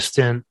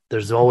consistent.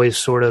 There's always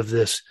sort of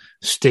this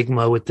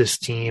stigma with this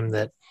team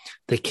that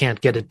they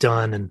can't get it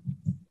done. And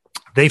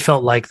they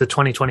felt like the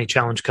 2020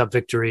 Challenge Cup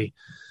victory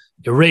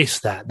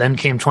erased that. Then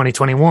came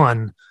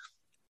 2021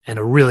 and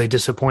a really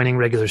disappointing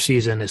regular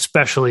season,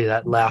 especially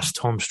that last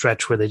home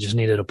stretch where they just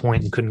needed a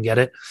point and couldn't get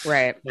it.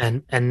 Right.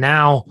 And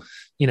now,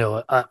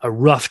 a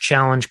rough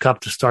Challenge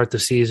Cup to start the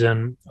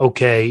season.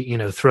 Okay.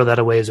 Throw that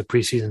away as a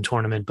preseason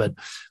tournament, but a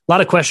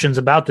lot of questions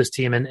about this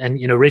team.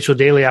 And Rachel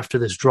Daly, after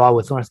this draw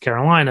with North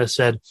Carolina,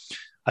 said,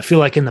 I feel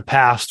like in the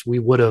past we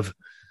would have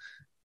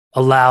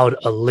allowed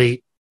a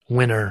late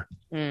winner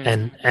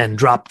and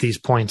dropped these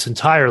points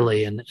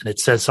entirely. And it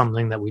says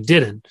something that we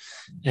didn't.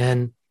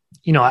 And,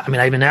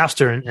 I even asked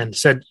her and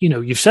said,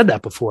 you've said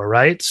that before,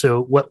 right?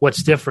 So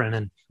what's different?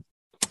 And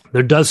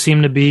there does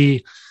seem to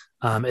be,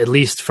 at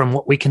least from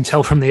what we can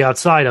tell from the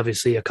outside,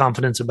 obviously a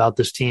confidence about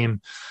this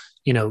team,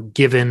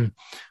 given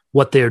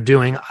what they're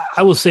doing.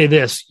 I will say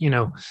this,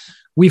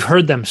 we've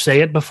heard them say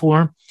it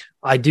before.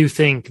 I do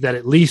think that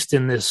at least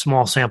in this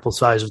small sample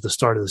size of the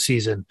start of the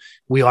season,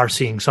 we are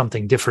seeing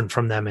something different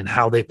from them in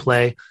how they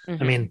play.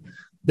 Mm-hmm. I mean,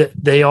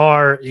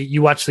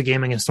 you watch the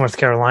game against North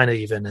Carolina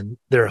even, and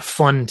they're a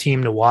fun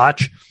team to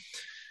watch.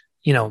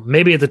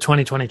 maybe at the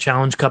 2020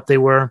 Challenge Cup they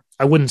were.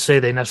 I wouldn't say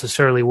they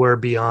necessarily were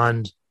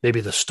beyond maybe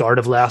the start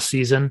of last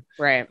season.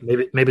 Right.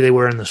 Maybe they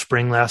were in the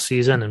spring last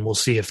season, and we'll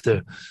see if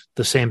the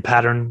same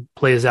pattern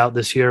plays out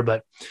this year.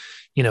 But,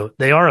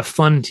 they are a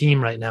fun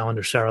team right now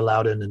under Sarah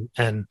Loudon,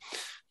 and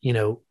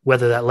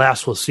whether that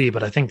lasts, we'll see.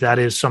 But I think that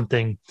is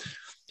something,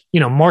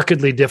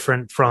 markedly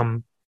different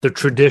from the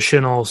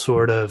traditional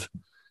sort of,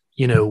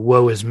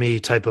 woe is me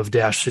type of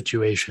dash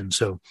situation.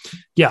 So,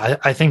 yeah,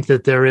 I think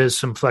that there is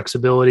some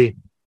flexibility.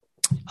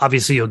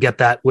 Obviously, you'll get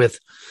that with,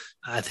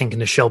 I think,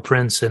 Nichelle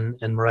Prince and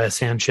Mariah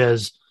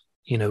Sanchez,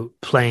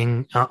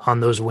 playing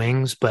on those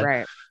wings. But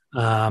right.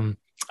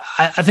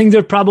 I think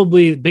they're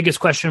probably the biggest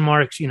question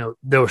marks.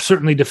 There were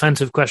certainly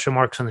defensive question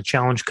marks on the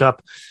Challenge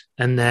Cup.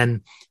 And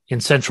then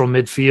in central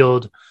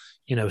midfield,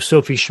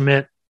 Sophie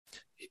Schmidt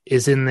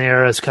is in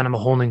there as kind of a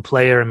holding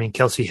player. I mean,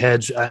 Kelsey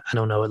Hedge, I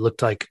don't know. It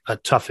looked like a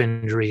tough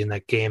injury in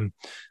that game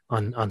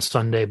on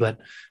Sunday. But,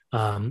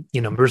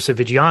 Marissa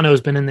Viggiano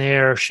has been in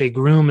there. Shea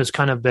Groom has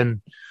kind of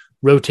been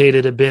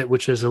rotated a bit,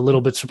 which is a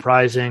little bit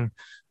surprising.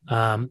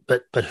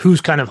 But who's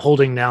kind of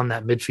holding down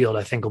that midfield,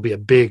 I think, will be a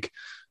big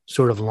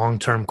sort of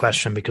long-term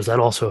question, because that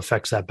also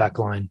affects that back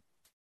line.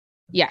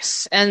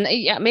 Yes. And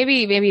yeah,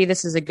 maybe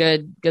this is a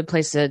good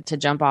place to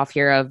jump off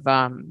here of,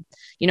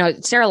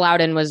 Sarah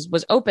Loudon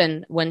was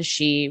open when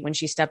she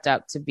stepped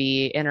up to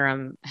be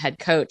interim head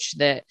coach,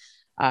 that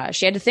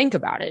she had to think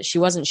about it. She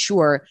wasn't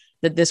sure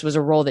that this was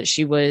a role that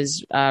she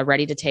was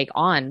ready to take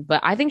on, but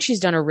I think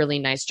she's done a really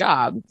nice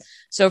job.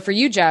 So for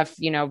you, Jeff,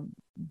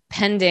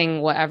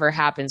 pending whatever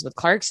happens with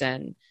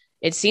Clarkson,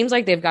 it seems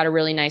like they've got a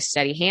really nice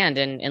steady hand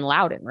in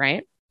Loudon,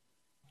 right?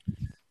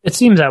 It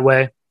seems that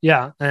way.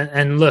 Yeah.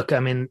 And look, I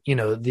mean,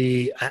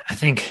 I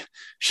think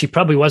she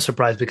probably was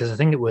surprised, because I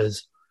think it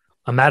was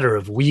a matter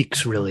of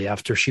weeks really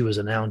after she was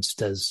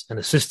announced as an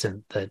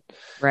assistant that,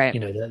 right.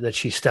 That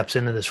she steps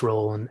into this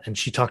role, and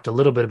she talked a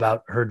little bit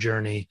about her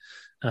journey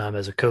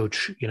as a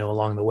coach,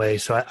 along the way.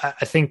 So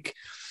I think,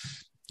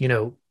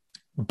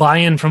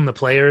 buy-in from the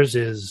players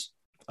is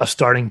a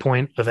starting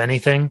point of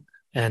anything.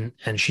 And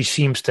she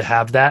seems to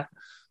have that.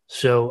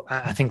 So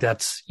I think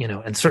that's,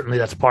 and certainly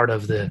that's part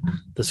of the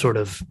sort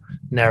of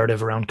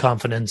narrative around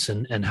confidence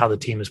and how the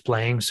team is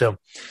playing. So,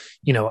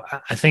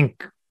 I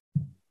think,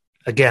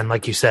 again,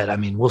 like you said, I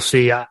mean, we'll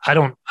see. I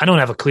don't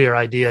have a clear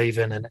idea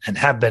even, and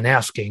have been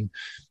asking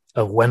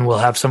of when we'll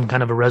have some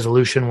kind of a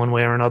resolution one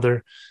way or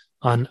another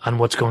on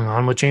what's going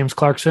on with James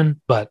Clarkson.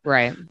 But,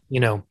 right.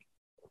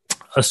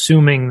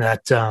 Assuming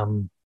that,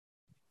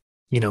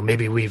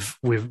 maybe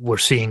we're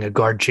seeing a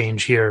guard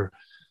change here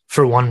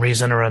for one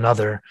reason or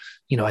another,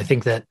 I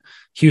think that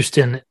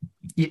Houston,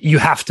 you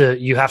have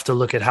to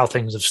look at how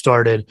things have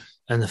started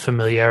and the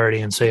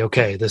familiarity and say,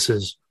 okay, this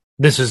is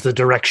the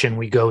direction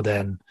we go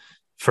then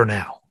for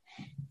now.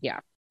 Yeah.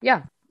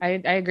 Yeah.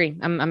 I agree.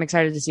 I'm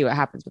excited to see what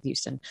happens with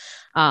Houston.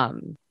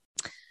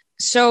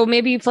 So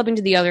maybe flipping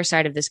to the other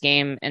side of this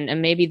game,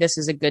 and maybe this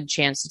is a good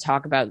chance to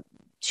talk about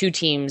two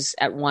teams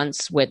at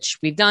once, which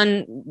we've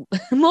done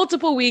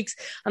multiple weeks.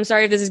 I'm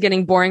sorry if this is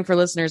getting boring for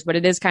listeners, but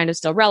it is kind of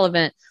still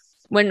relevant.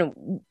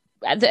 When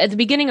at the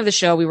beginning of the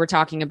show, we were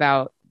talking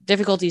about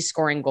difficulties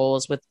scoring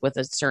goals with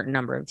a certain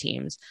number of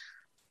teams.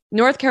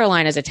 North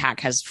Carolina's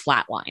attack has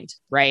flatlined,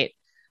 right?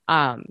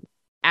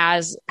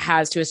 As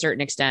has, to a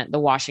certain extent, the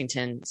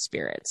Washington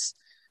Spirits.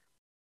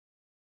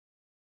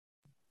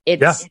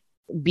 It's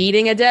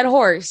beating a dead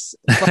horse,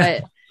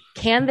 but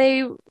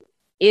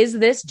is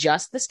this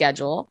just the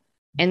schedule,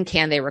 and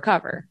can they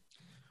recover?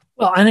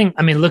 Well,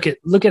 look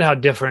at how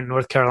different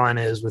North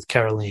Carolina is with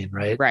Caroline,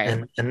 right?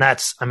 Right. And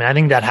that's, I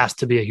think that has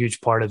to be a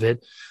huge part of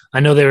it.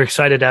 I know they were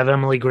excited to have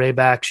Emily Gray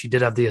back. She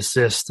did have the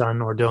assist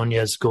on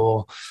Ordonez's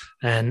goal.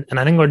 And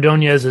I think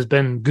Ordonez has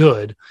been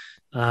good.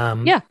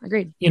 Yeah,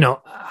 agreed.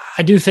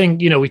 I do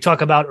think, we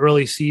talk about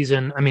early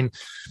season.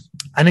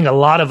 I think a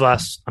lot of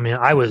us,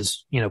 I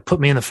was, put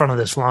me in the front of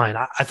this line.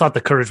 I thought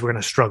the Courage were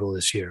going to struggle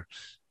this year.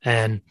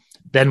 And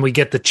then we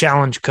get the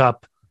Challenge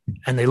Cup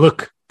and they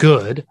look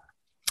good.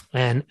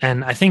 And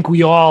I think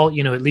we all,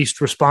 at least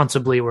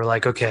responsibly, were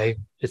like, okay,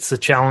 it's the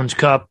Challenge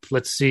Cup.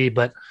 Let's see.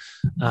 But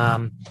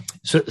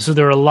so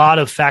there are a lot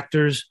of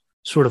factors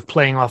sort of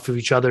playing off of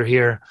each other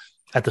here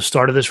at the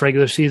start of this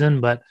regular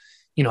season. But,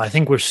 I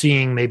think we're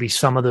seeing maybe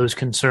some of those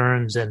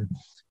concerns, and,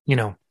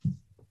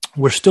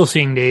 we're still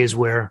seeing days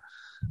where,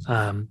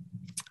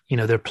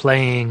 they're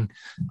playing.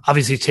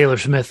 Obviously, Taylor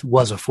Smith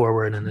was a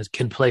forward and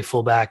can play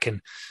fullback,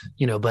 and,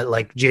 but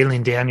like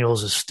Jaylene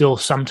Daniels is still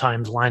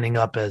sometimes lining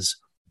up as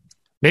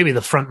maybe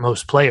the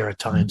frontmost player at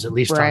times, at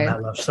least right. on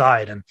that left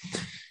side. And,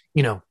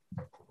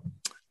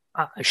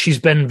 she's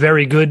been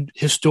very good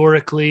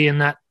historically in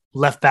that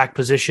left back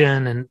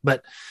position.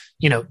 But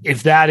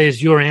if that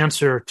is your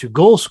answer to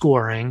goal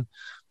scoring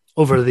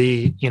over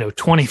the,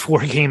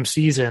 24 game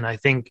season, I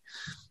think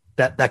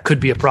that could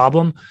be a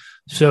problem.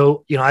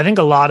 So, I think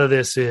a lot of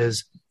this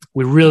is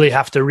we really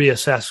have to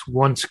reassess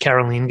once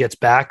Caroline gets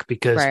back,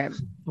 because right.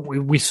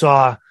 we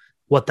saw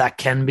what that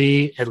can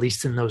be, at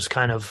least in those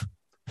kind of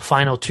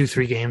final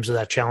 2-3 games of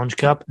that Challenge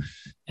Cup.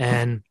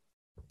 And,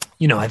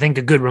 I think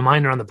a good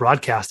reminder on the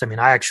broadcast. I mean,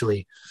 I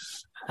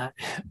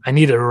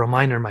needed a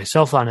reminder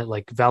myself on it,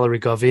 like Valerie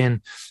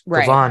Gavin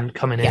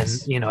coming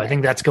in. I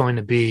think that's going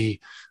to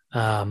be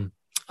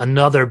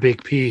another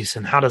big piece.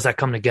 And how does that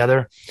come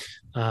together?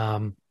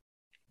 So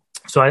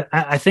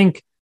I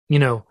think,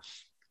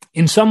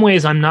 in some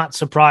ways I'm not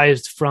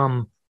surprised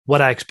from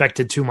what I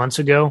expected 2 months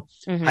ago.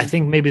 Mm-hmm. I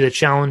think maybe the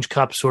Challenge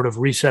Cup sort of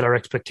reset our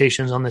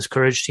expectations on this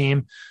Courage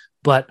team,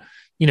 but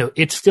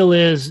it still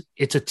is,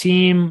 it's a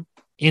team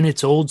in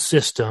its old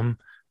system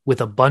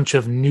with a bunch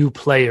of new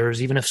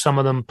players, even if some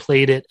of them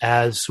played it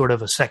as sort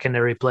of a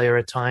secondary player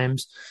at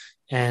times.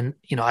 And,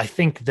 I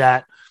think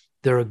that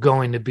there are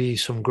going to be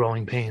some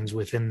growing pains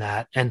within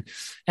that. And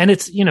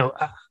it's,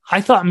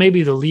 I thought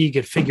maybe the league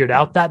had figured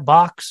out that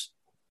box,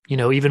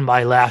 even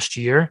by last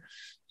year.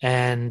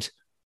 And,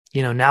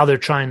 now they're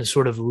trying to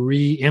sort of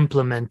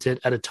re-implement it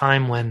at a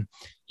time when,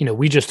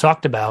 we just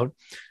talked about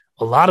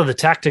a lot of the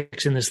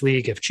tactics in this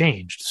league have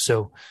changed.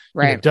 So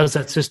does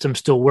that system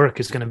still work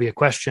is going to be a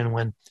question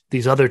when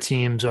these other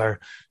teams are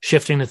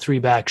shifting to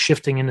 3-back,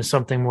 shifting into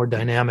something more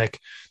dynamic.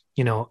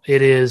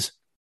 It is,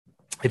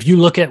 if you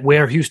look at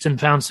where Houston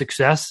found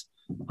success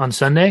on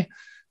Sunday,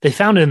 they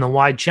found it in the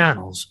wide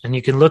channels. And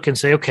you can look and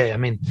say, okay, I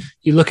mean,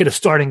 you look at a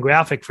starting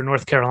graphic for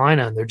North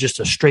Carolina and they're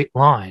just a straight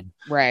line.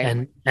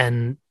 Right.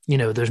 And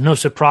there's no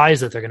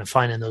surprise that they're going to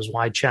find in those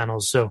wide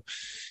channels. So,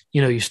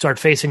 you start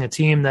facing a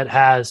team that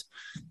has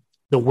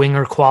the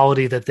winger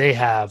quality that they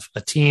have,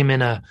 a team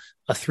in a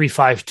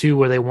 3-5-2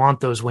 where they want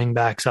those wing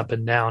backs up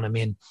and down. I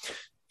mean,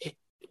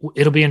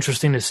 it'll be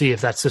interesting to see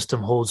if that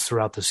system holds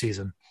throughout the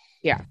season.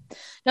 Yeah,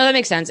 no, that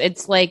makes sense.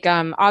 It's like,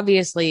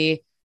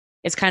 obviously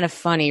it's kind of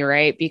funny,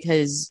 right?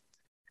 Because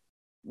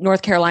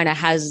North Carolina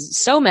has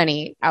so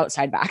many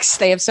outside backs.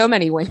 They have so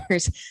many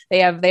wingers. They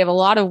have a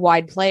lot of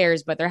wide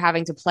players, but they're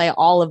having to play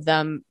all of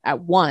them at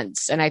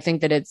once. And I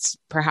think that it's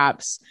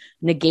perhaps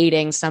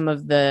negating some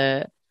of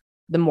the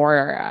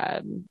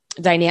more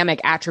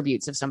dynamic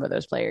attributes of some of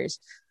those players.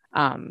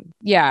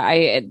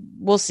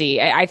 We'll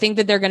see. I think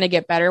that they're going to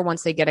get better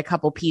once they get a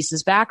couple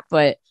pieces back.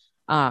 But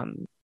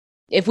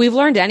if we've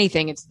learned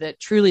anything, it's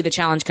that truly the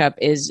Challenge Cup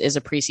is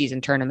a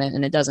preseason tournament,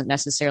 and it doesn't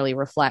necessarily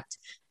reflect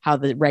how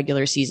the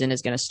regular season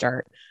is going to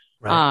start.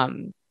 Right.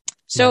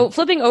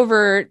 Flipping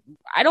over,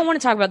 I don't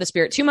want to talk about the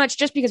Spirit too much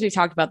just because we've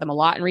talked about them a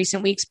lot in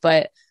recent weeks,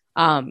 but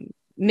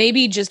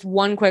maybe just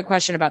one quick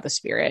question about the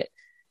Spirit.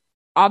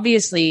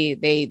 Obviously,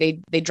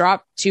 they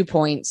dropped 2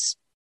 points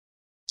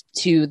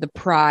to the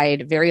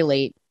Pride very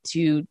late,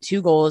 to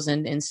 2 goals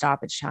in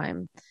stoppage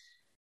time.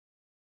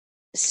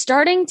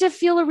 Starting to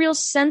feel a real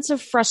sense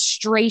of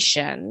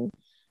frustration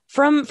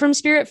from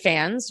Spirit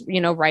fans,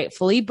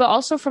 rightfully, but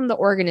also from the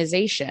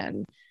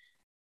organization.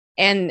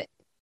 And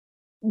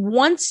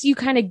once you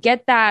kind of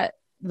get that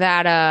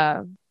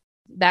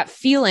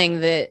feeling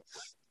that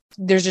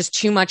there's just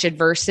too much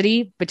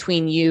adversity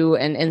between you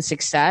and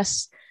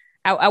success,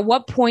 at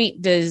what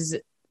point does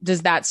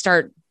that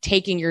start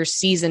taking your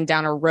season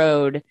down a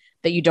road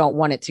that you don't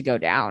want it to go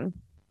down?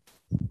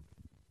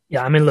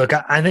 Yeah, I mean, look,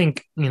 I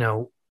think,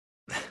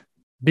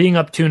 being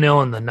up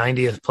 2-0 in the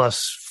 90th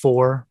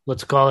 +4,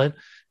 let's call it,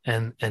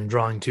 and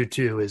drawing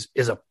 2-2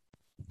 is a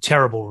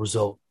terrible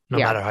result, no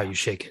matter how you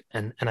shake it.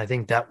 And I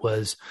think that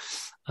was,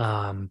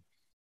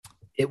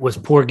 it was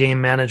poor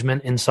game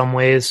management in some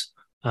ways.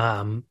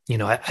 I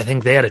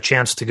think they had a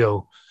chance to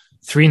go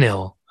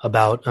 3-0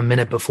 about a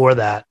minute before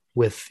that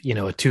with, a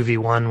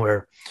 2v1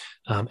 where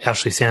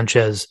Ashley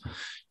Sanchez,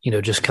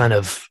 just kind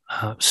of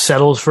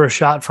settles for a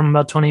shot from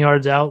about 20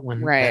 yards out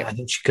when I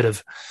think she could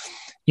have,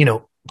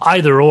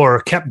 either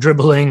or kept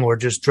dribbling or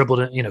just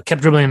dribbled it,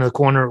 kept dribbling into the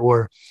corner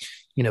or,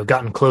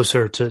 gotten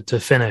closer to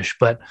finish.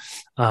 But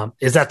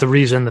is that the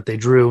reason that they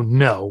drew?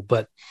 No.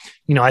 But,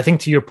 I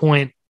think to your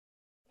point,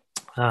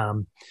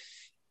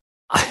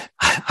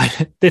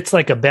 it's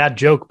like a bad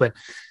joke, but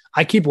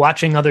I keep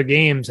watching other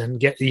games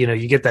and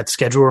you get that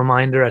schedule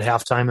reminder at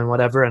halftime and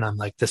whatever. And I'm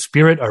like, the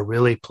Spirit are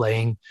really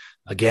playing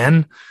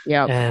again.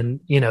 Yeah.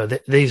 And,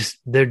 these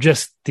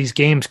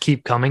games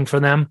keep coming for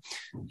them.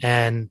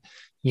 And,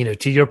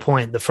 to your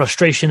point, the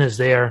frustration is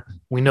there.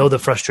 We know the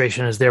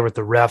frustration is there with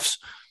the refs.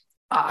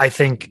 I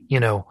think,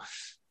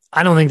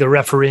 I don't think the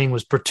refereeing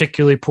was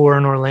particularly poor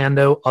in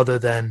Orlando, other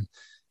than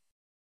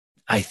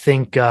I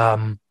think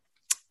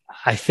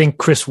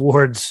Chris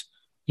Ward's,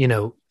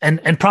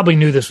 and probably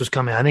knew this was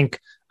coming. I think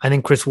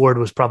Chris Ward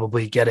was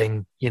probably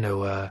getting,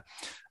 a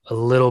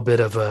little bit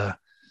of a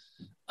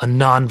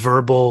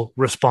nonverbal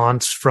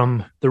response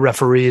from the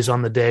referees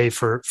on the day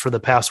for the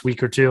past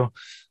week or two.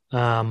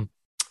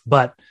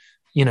 But,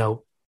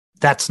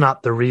 that's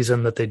not the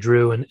reason that they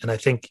drew. And I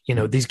think,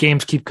 these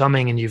games keep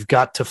coming and you've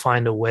got to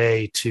find a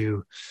way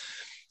to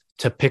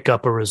pick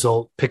up a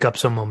result, pick up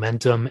some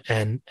momentum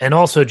and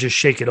also just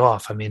shake it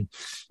off. I mean,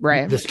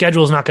 the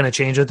schedule is not going to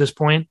change at this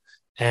point.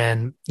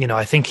 And,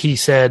 I think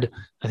Jason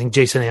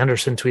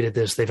Anderson tweeted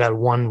this, they've had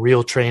one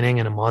real training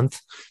in a month,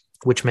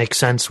 which makes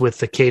sense with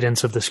the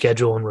cadence of the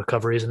schedule and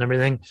recoveries and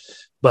everything.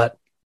 But,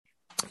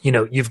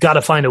 you've got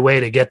to find a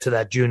way to get to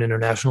that June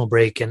international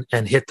break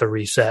and hit the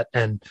reset.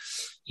 And,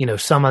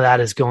 some of that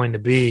is going to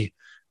be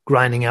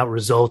grinding out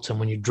results. And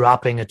when you're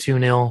dropping a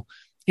 2-0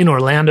 in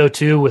Orlando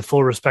too, with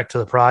full respect to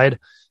the Pride,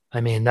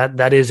 I mean,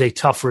 that is a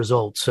tough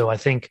result. So I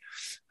think,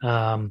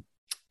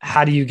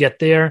 how do you get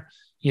there?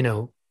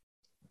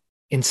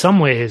 In some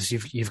ways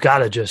you've got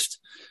to just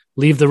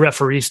leave the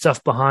referee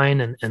stuff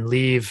behind and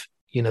leave,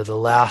 the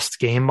last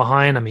game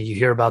behind. I mean, you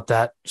hear about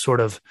that sort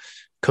of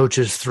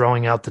coaches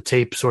throwing out the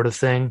tape sort of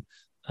thing.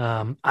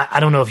 I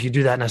don't know if you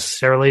do that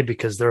necessarily,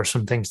 because there are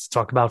some things to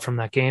talk about from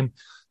that game,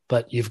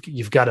 but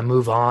you've got to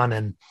move on,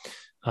 and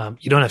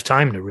you don't have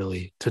time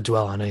to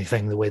dwell on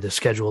anything the way the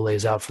schedule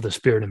lays out for the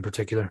Spirit in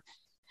particular.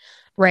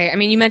 Right. I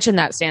mean, you mentioned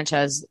that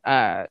Sanchez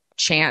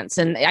chance,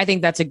 and I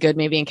think that's a good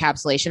maybe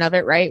encapsulation of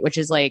it, right? Which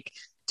is like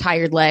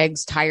tired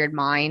legs, tired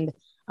mind.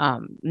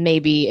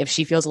 Maybe if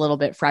she feels a little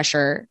bit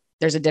fresher,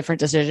 there's a different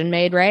decision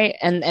made, right?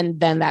 And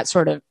then that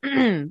sort of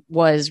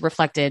was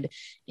reflected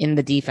in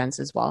the defense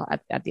as well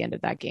at the end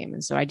of that game.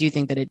 And so I do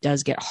think that it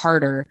does get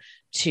harder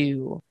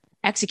to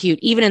execute,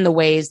 even in the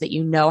ways that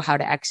you know how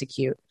to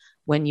execute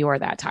when you are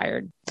that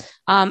tired.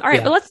 All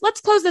right, but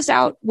let's close this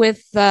out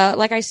with,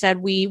 like I said,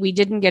 we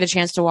didn't get a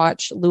chance to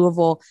watch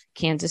Louisville,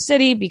 Kansas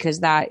City,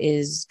 because that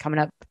is coming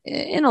up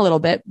in a little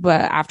bit,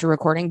 but after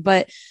recording.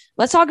 But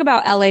let's talk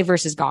about LA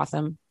versus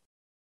Gotham.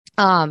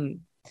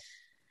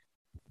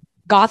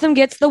 Gotham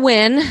gets the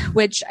win,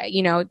 which,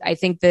 I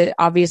think that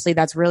obviously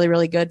that's really,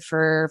 really good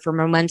for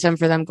momentum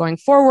for them going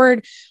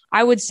forward.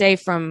 I would say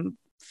from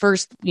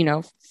first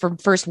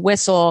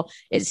whistle,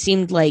 it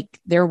seemed like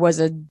there was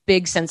a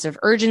big sense of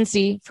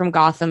urgency from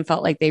Gotham.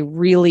 Felt like they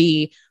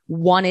really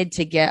wanted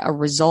to get a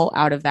result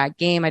out of that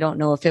game. I don't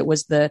know if it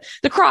was the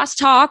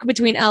crosstalk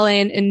between LA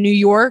and New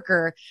York,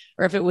 or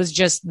if it was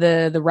just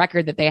the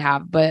record that they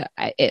have, but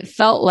it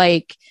felt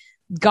like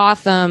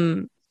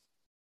Gotham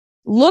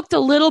looked a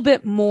little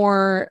bit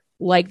more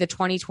like the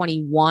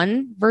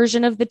 2021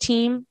 version of the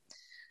team.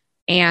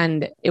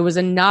 And it was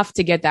enough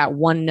to get that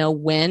 1-0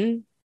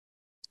 win.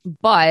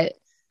 But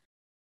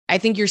I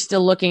think you're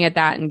still looking at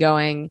that and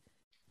going,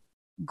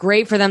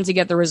 great for them to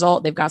get the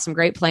result. They've got some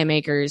great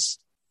playmakers,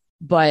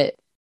 but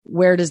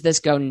where does this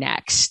go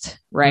next?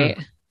 Right.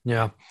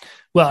 Yeah.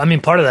 Well, I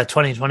mean, part of that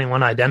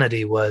 2021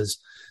 identity was,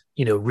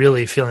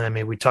 really feeling, I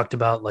mean, we talked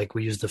about, like,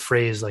 we used the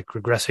phrase like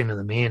regressing to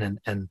the mean,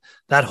 and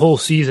that whole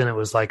season, it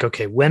was like,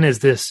 okay, when is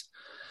this,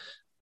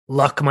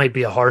 luck might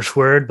be a harsh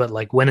word, but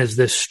like, when is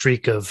this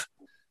streak of,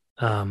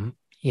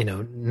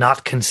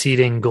 not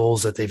conceding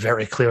goals that they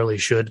very clearly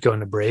should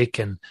going to break?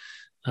 And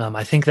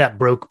I think that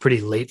broke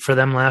pretty late for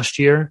them last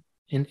year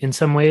in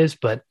some ways,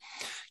 but,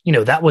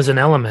 that was an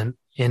element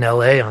in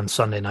LA on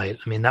Sunday night.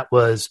 I mean, that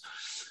was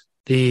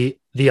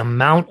the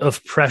amount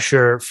of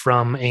pressure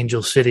from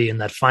Angel City in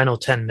that final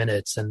 10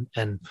 minutes.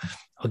 And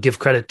I'll give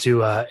credit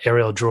to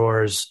Ariel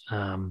Drawer's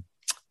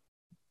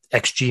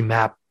XG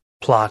map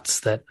plots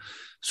that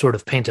sort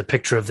of paint a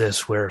picture of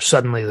this, where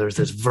suddenly there's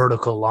this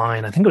vertical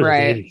line. I think it was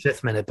the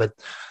 85th minute, but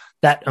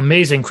that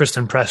amazing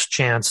Kristen Press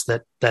chance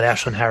that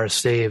Ashlyn Harris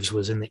saves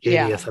was in the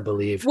 80th, I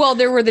believe. Well,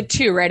 there were the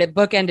two, right? It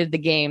bookended the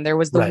game. There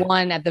was the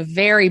one at the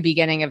very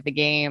beginning of the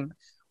game,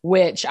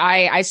 which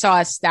I saw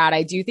a stat.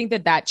 I do think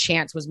that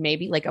chance was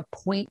maybe like a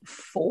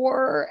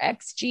 0.4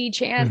 XG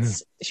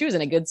chance. Mm-hmm. She was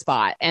in a good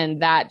spot,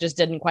 and that just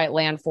didn't quite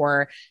land for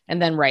her.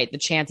 And then, the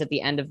chance at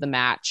the end of the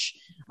match.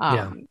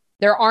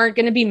 There aren't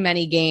going to be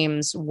many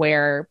games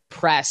where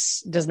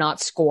Press does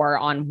not score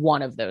on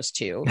one of those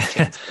two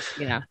chances,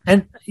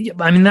 And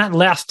I mean, that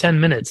last 10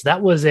 minutes,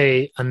 that was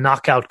a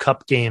knockout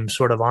cup game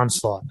sort of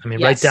onslaught. I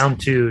mean, right down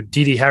to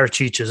Didi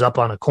Haricic is up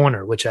on a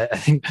corner, which I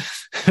think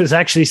was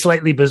actually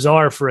slightly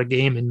bizarre for a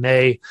game in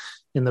May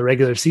in the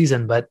regular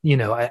season. But,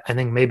 I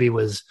think maybe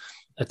was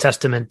a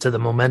testament to the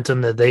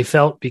momentum that they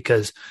felt,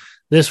 because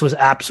this was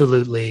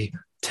absolutely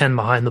 10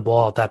 behind the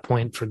ball at that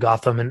point for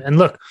Gotham. And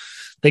look,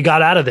 they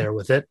got out of there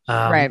with it.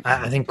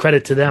 I think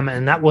credit to them.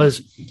 And that was,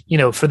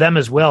 for them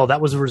as well,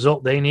 that was the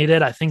result they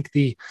needed. I think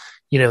the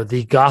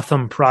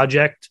Gotham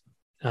project,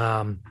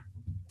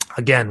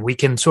 again, we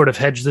can sort of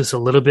hedge this a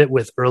little bit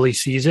with early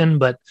season,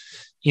 but,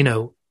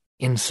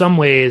 in some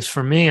ways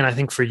for me, and I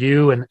think for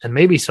you and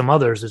maybe some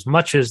others, as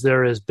much as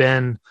there has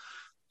been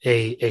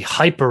a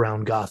hype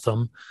around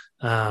Gotham,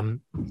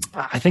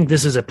 I think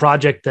this is a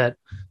project that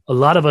a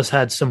lot of us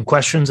had some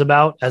questions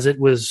about as it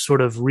was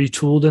sort of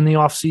retooled in the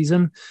off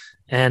season.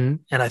 And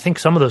I think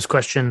some of those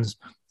questions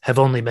have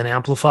only been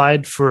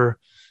amplified for,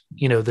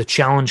 the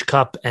Challenge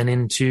Cup and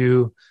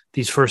into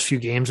these first few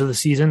games of the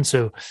season.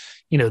 So,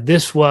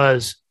 this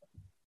was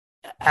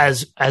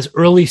as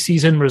early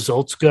season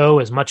results go,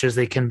 as much as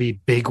they can be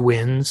big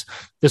wins.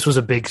 This was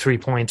a big 3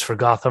 points for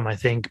Gotham, I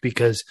think,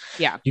 because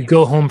you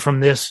go home from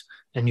this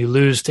and you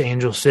lose to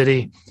Angel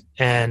City,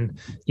 and,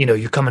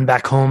 you're coming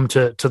back home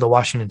to the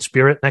Washington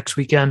Spirit next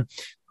weekend.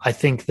 I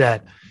think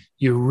that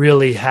you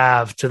really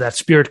have, to that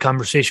Spirit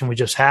conversation we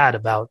just had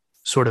about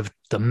sort of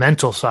the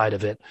mental side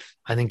of it,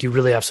 I think you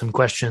really have some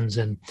questions.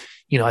 And,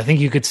 I think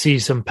you could see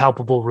some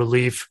palpable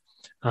relief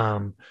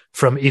from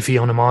Ife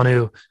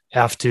Onumonu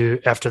after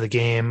the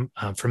game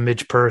from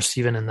Midge Purse,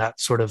 even in that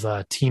sort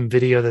of team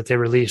video that they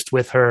released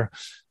with her,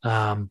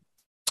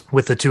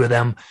 with the two of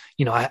them.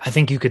 I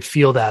think you could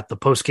feel that the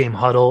post-game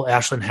huddle,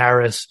 Ashlyn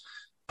Harris,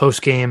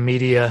 post-game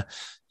media,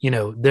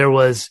 there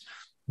was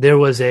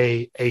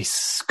a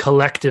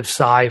collective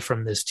sigh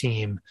from this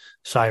team,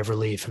 sigh of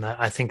relief. And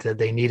I think that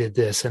they needed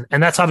this.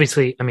 And that's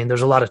obviously,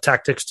 there's a lot of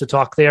tactics to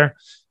talk there,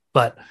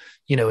 but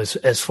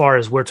as far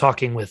as we're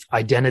talking with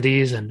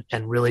identities and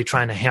really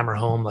trying to hammer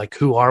home, like,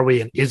 who are we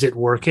and is it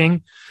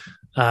working?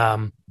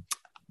 I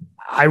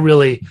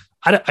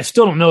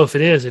still don't know if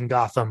it is in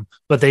Gotham,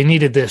 but they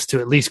needed this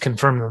to at least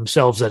confirm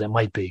themselves that it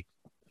might be.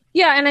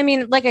 Yeah.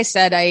 And like I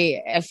said,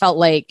 I felt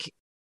like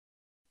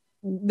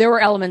there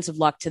were elements of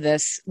luck to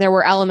this. There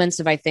were elements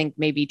of, I think,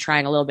 maybe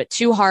trying a little bit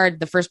too hard.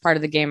 The first part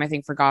of the game, I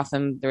think for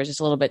Gotham, there was just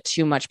a little bit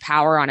too much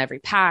power on every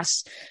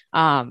pass.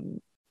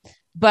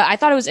 But I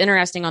thought it was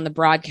interesting on the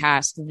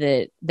broadcast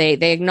that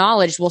they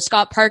acknowledged,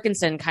 Scott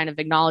Parkinson kind of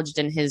acknowledged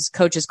in his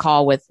coach's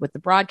call with the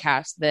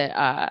broadcast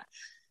that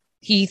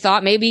he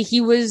thought maybe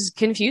he was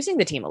confusing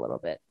the team a little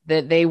bit,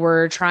 that they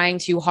were trying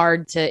too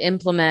hard to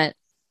implement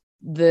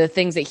the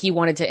things that he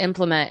wanted to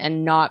implement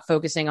and not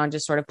focusing on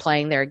just sort of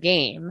playing their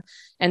game.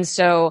 And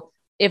so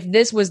if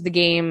this was the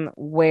game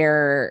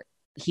where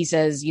he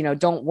says,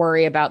 don't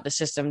worry about the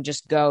system,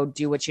 just go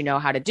do what you know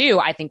how to do,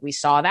 I think we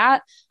saw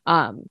that.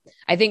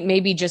 I think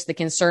maybe just the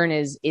concern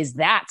is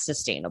that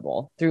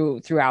sustainable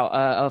throughout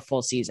a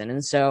full season?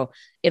 And so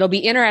it'll be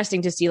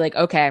interesting to see, like,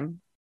 okay,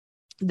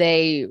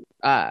 they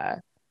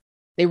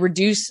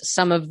reduce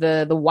some of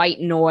the white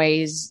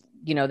noise,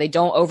 they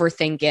don't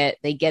overthink it,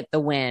 they get the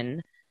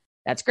win.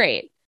 That's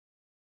great.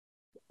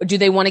 Do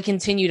they want to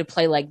continue to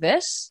play like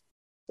this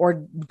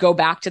or go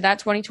back to that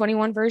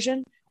 2021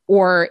 version?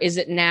 Or is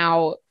it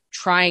now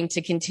trying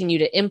to continue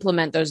to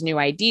implement those new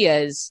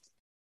ideas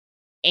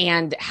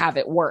and have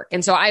it work?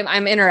 And so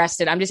I'm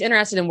interested. I'm just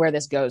interested in where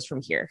this goes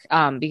from here.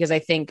 Because I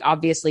think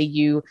obviously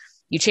you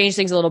change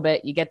things a little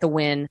bit, you get the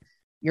win.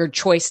 Your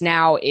choice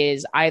now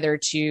is either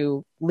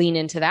to lean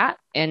into that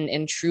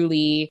and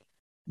truly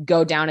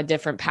go down a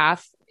different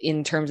path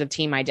in terms of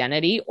team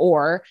identity,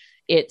 or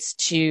it's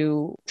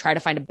to try to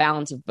find a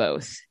balance of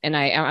both. And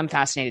I'm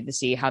fascinated to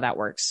see how that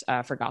works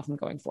for Gotham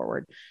going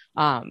forward.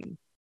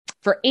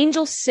 For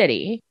Angel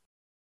City,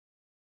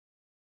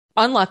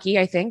 unlucky,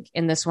 I think,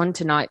 in this one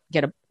to not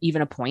get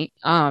even a point.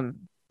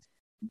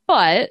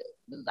 But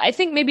I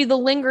think maybe the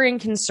lingering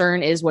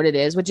concern is what it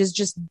is, which is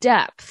just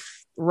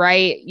depth,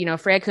 right?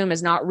 Freya Kum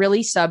has not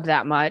really subbed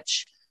that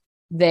much.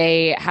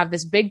 They have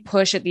this big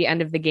push at the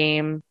end of the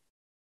game,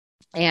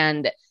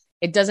 and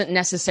it doesn't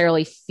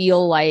necessarily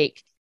feel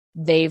like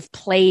they've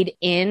played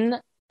in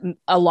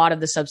a lot of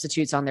the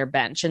substitutes on their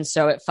bench. And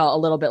so it felt a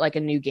little bit like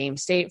a new game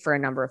state for a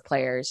number of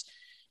players.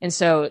 And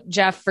so,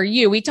 Jeff, for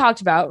you, we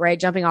talked about, right,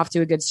 jumping off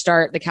to a good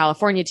start, the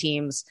California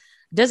teams.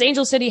 Does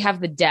Angel City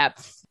have the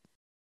depth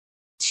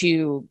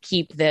to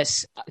keep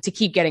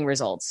getting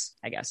results,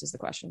 I guess, is the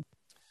question.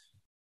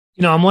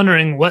 I'm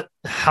wondering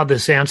how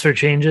this answer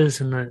changes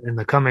in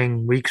the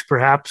coming weeks,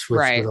 perhaps, with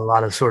a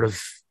lot of sort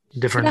of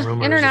different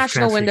rumors.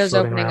 International windows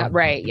opening around. Up.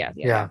 Right.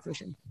 Yeah. For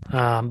sure.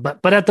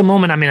 But at the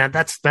moment,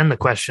 that's been the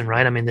question,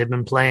 right? They've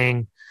been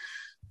playing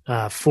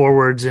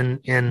forwards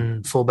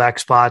in fullback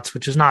spots,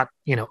 which is not,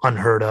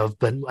 unheard of,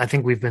 but I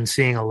think we've been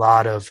seeing a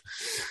lot of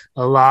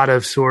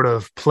sort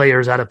of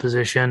players out of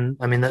position.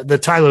 The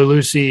Tyler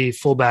Lucy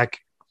fullback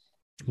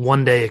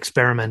one-day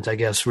experiment, I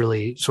guess,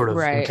 really sort of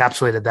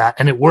encapsulated that,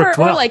 and it worked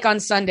well. Or like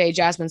on Sunday,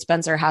 Jasmine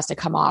Spencer has to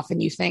come off,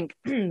 and you think,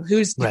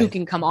 who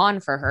can come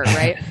on for her,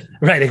 right?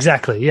 Right,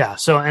 exactly, yeah.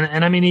 So,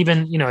 and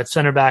even at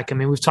center back,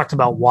 we've talked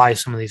about why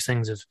some of these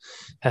things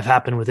have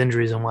happened with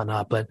injuries and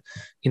whatnot, but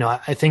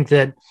I think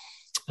that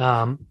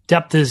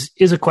depth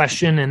is a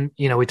question, and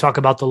we talk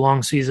about the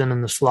long season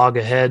and the slog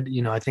ahead.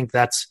 I think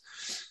that's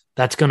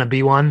going to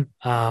be one.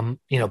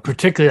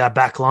 Particularly that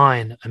back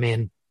line.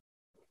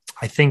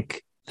 I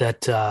think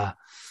that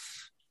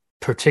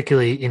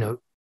particularly,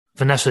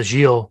 Vanessa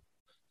Gilles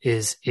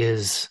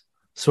is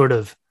sort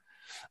of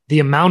the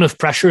amount of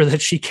pressure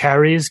that she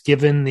carries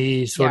given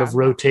the sort of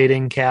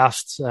rotating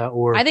casts.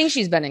 I think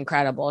she's been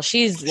incredible.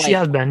 She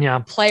has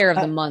been, player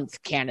of the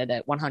month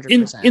candidate,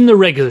 100%. In the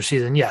regular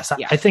season, yes.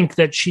 Yeah. I think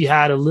that she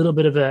had a little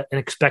bit of an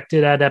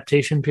expected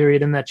adaptation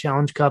period in that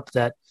Challenge Cup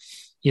that,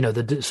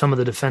 some of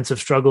the defensive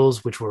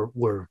struggles, which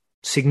were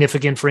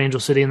significant for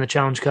Angel City in the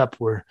Challenge Cup,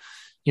 were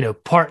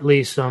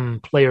partly some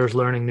players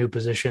learning new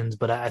positions,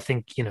 but I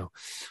think,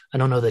 I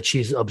don't know that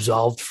she's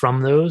absolved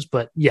from those,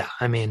 but yeah,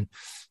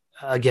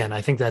 again,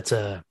 I think that's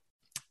a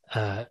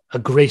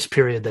grace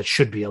period that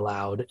should be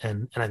allowed.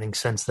 And I think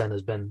since then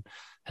has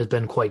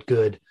been quite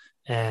good.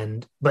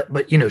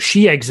 But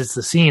she exits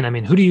the scene.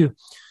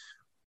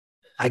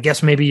 I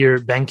guess maybe you're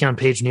banking on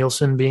Paige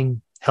Nielsen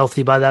being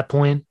healthy by that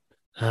point.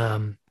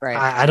 Right.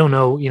 I don't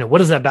know, what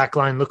does that back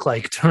line look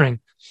like during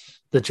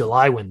the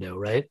July window?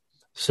 Right.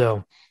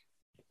 So,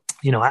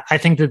 I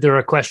think that there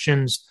are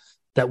questions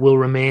that will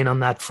remain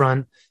on that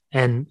front.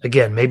 And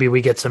again, maybe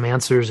we get some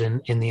answers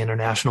in the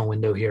international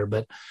window here,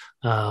 but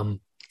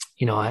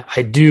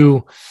I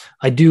do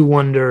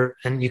wonder,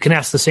 and you can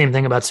ask the same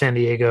thing about San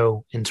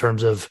Diego in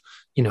terms of,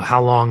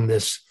 how long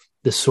this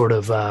sort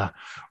of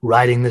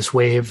riding this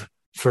wave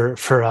for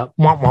womp,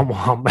 womp,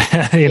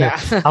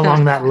 womp, how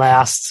long that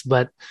lasts.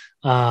 But,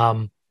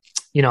 I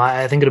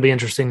think it'll be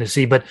interesting to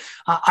see. But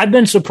I've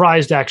been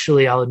surprised,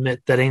 actually, I'll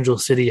admit, that Angel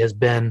City has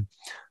been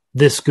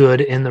this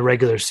good in the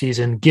regular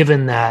season,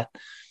 given that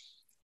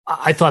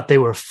I thought they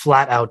were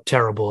flat out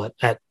terrible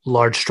at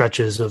large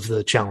stretches of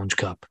the Challenge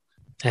Cup.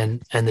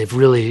 And they've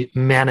really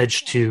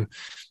managed to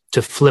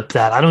flip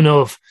that. I don't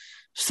know if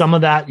some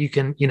of that you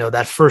can,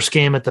 that first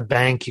game at the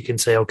bank, you can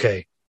say,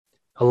 okay,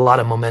 a lot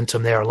of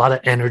momentum there, a lot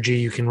of energy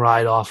you can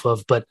ride off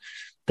of, but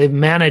they've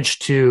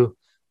managed to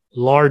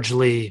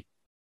largely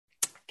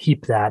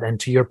keep that. And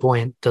to your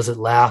point, does it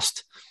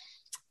last?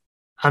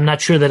 I'm not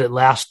sure that it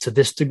lasts to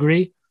this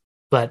degree,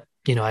 but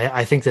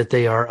I think that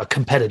they are a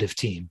competitive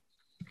team.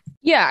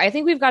 Yeah, I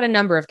think we've got a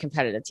number of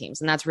competitive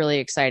teams, and that's really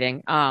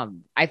exciting.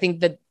 I think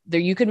that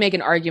you could make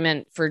an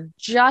argument for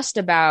just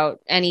about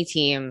any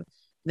team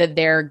that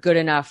they're good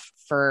enough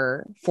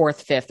for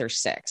 4th, 5th, or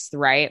 6th,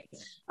 right?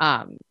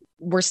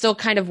 We're still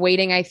kind of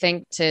waiting, I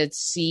think, to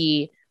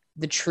see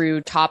the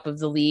true top of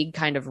the league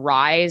kind of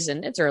rise,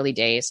 and it's early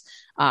days.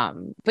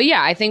 But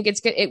yeah, I think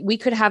it's good. We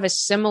could have a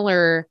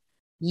similar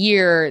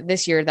year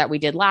this year that we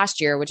did last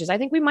year, which is I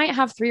think we might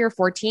have 3 or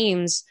 4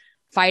 teams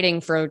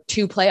fighting for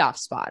 2 playoff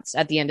spots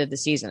at the end of the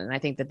season. And I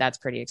think that that's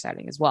pretty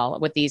exciting as well,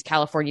 with these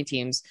California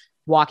teams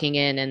walking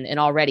in and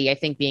already, I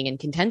think, being in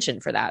contention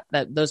for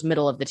those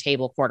middle of the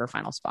table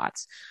quarterfinal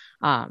spots.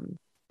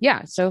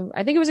 So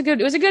I think it was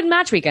a good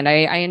match weekend.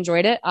 I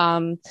enjoyed it.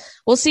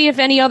 We'll see if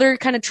any other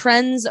kind of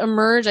trends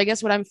emerge. I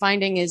guess what I'm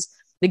finding is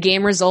the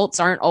game results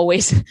aren't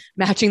always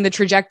matching the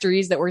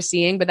trajectories that we're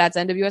seeing, but that's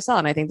NWSL.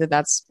 And I think that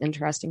that's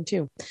interesting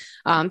too.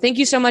 Thank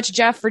you so much,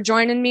 Jeff, for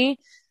joining me.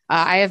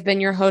 I have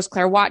been your host,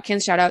 Claire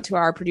Watkins. Shout out to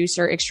our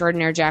producer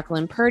extraordinaire,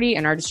 Jacqueline Purdy,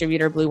 and our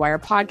distributor, Blue Wire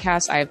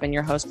Podcast. I have been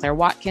your host, Claire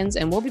Watkins,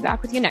 and we'll be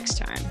back with you next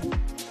time.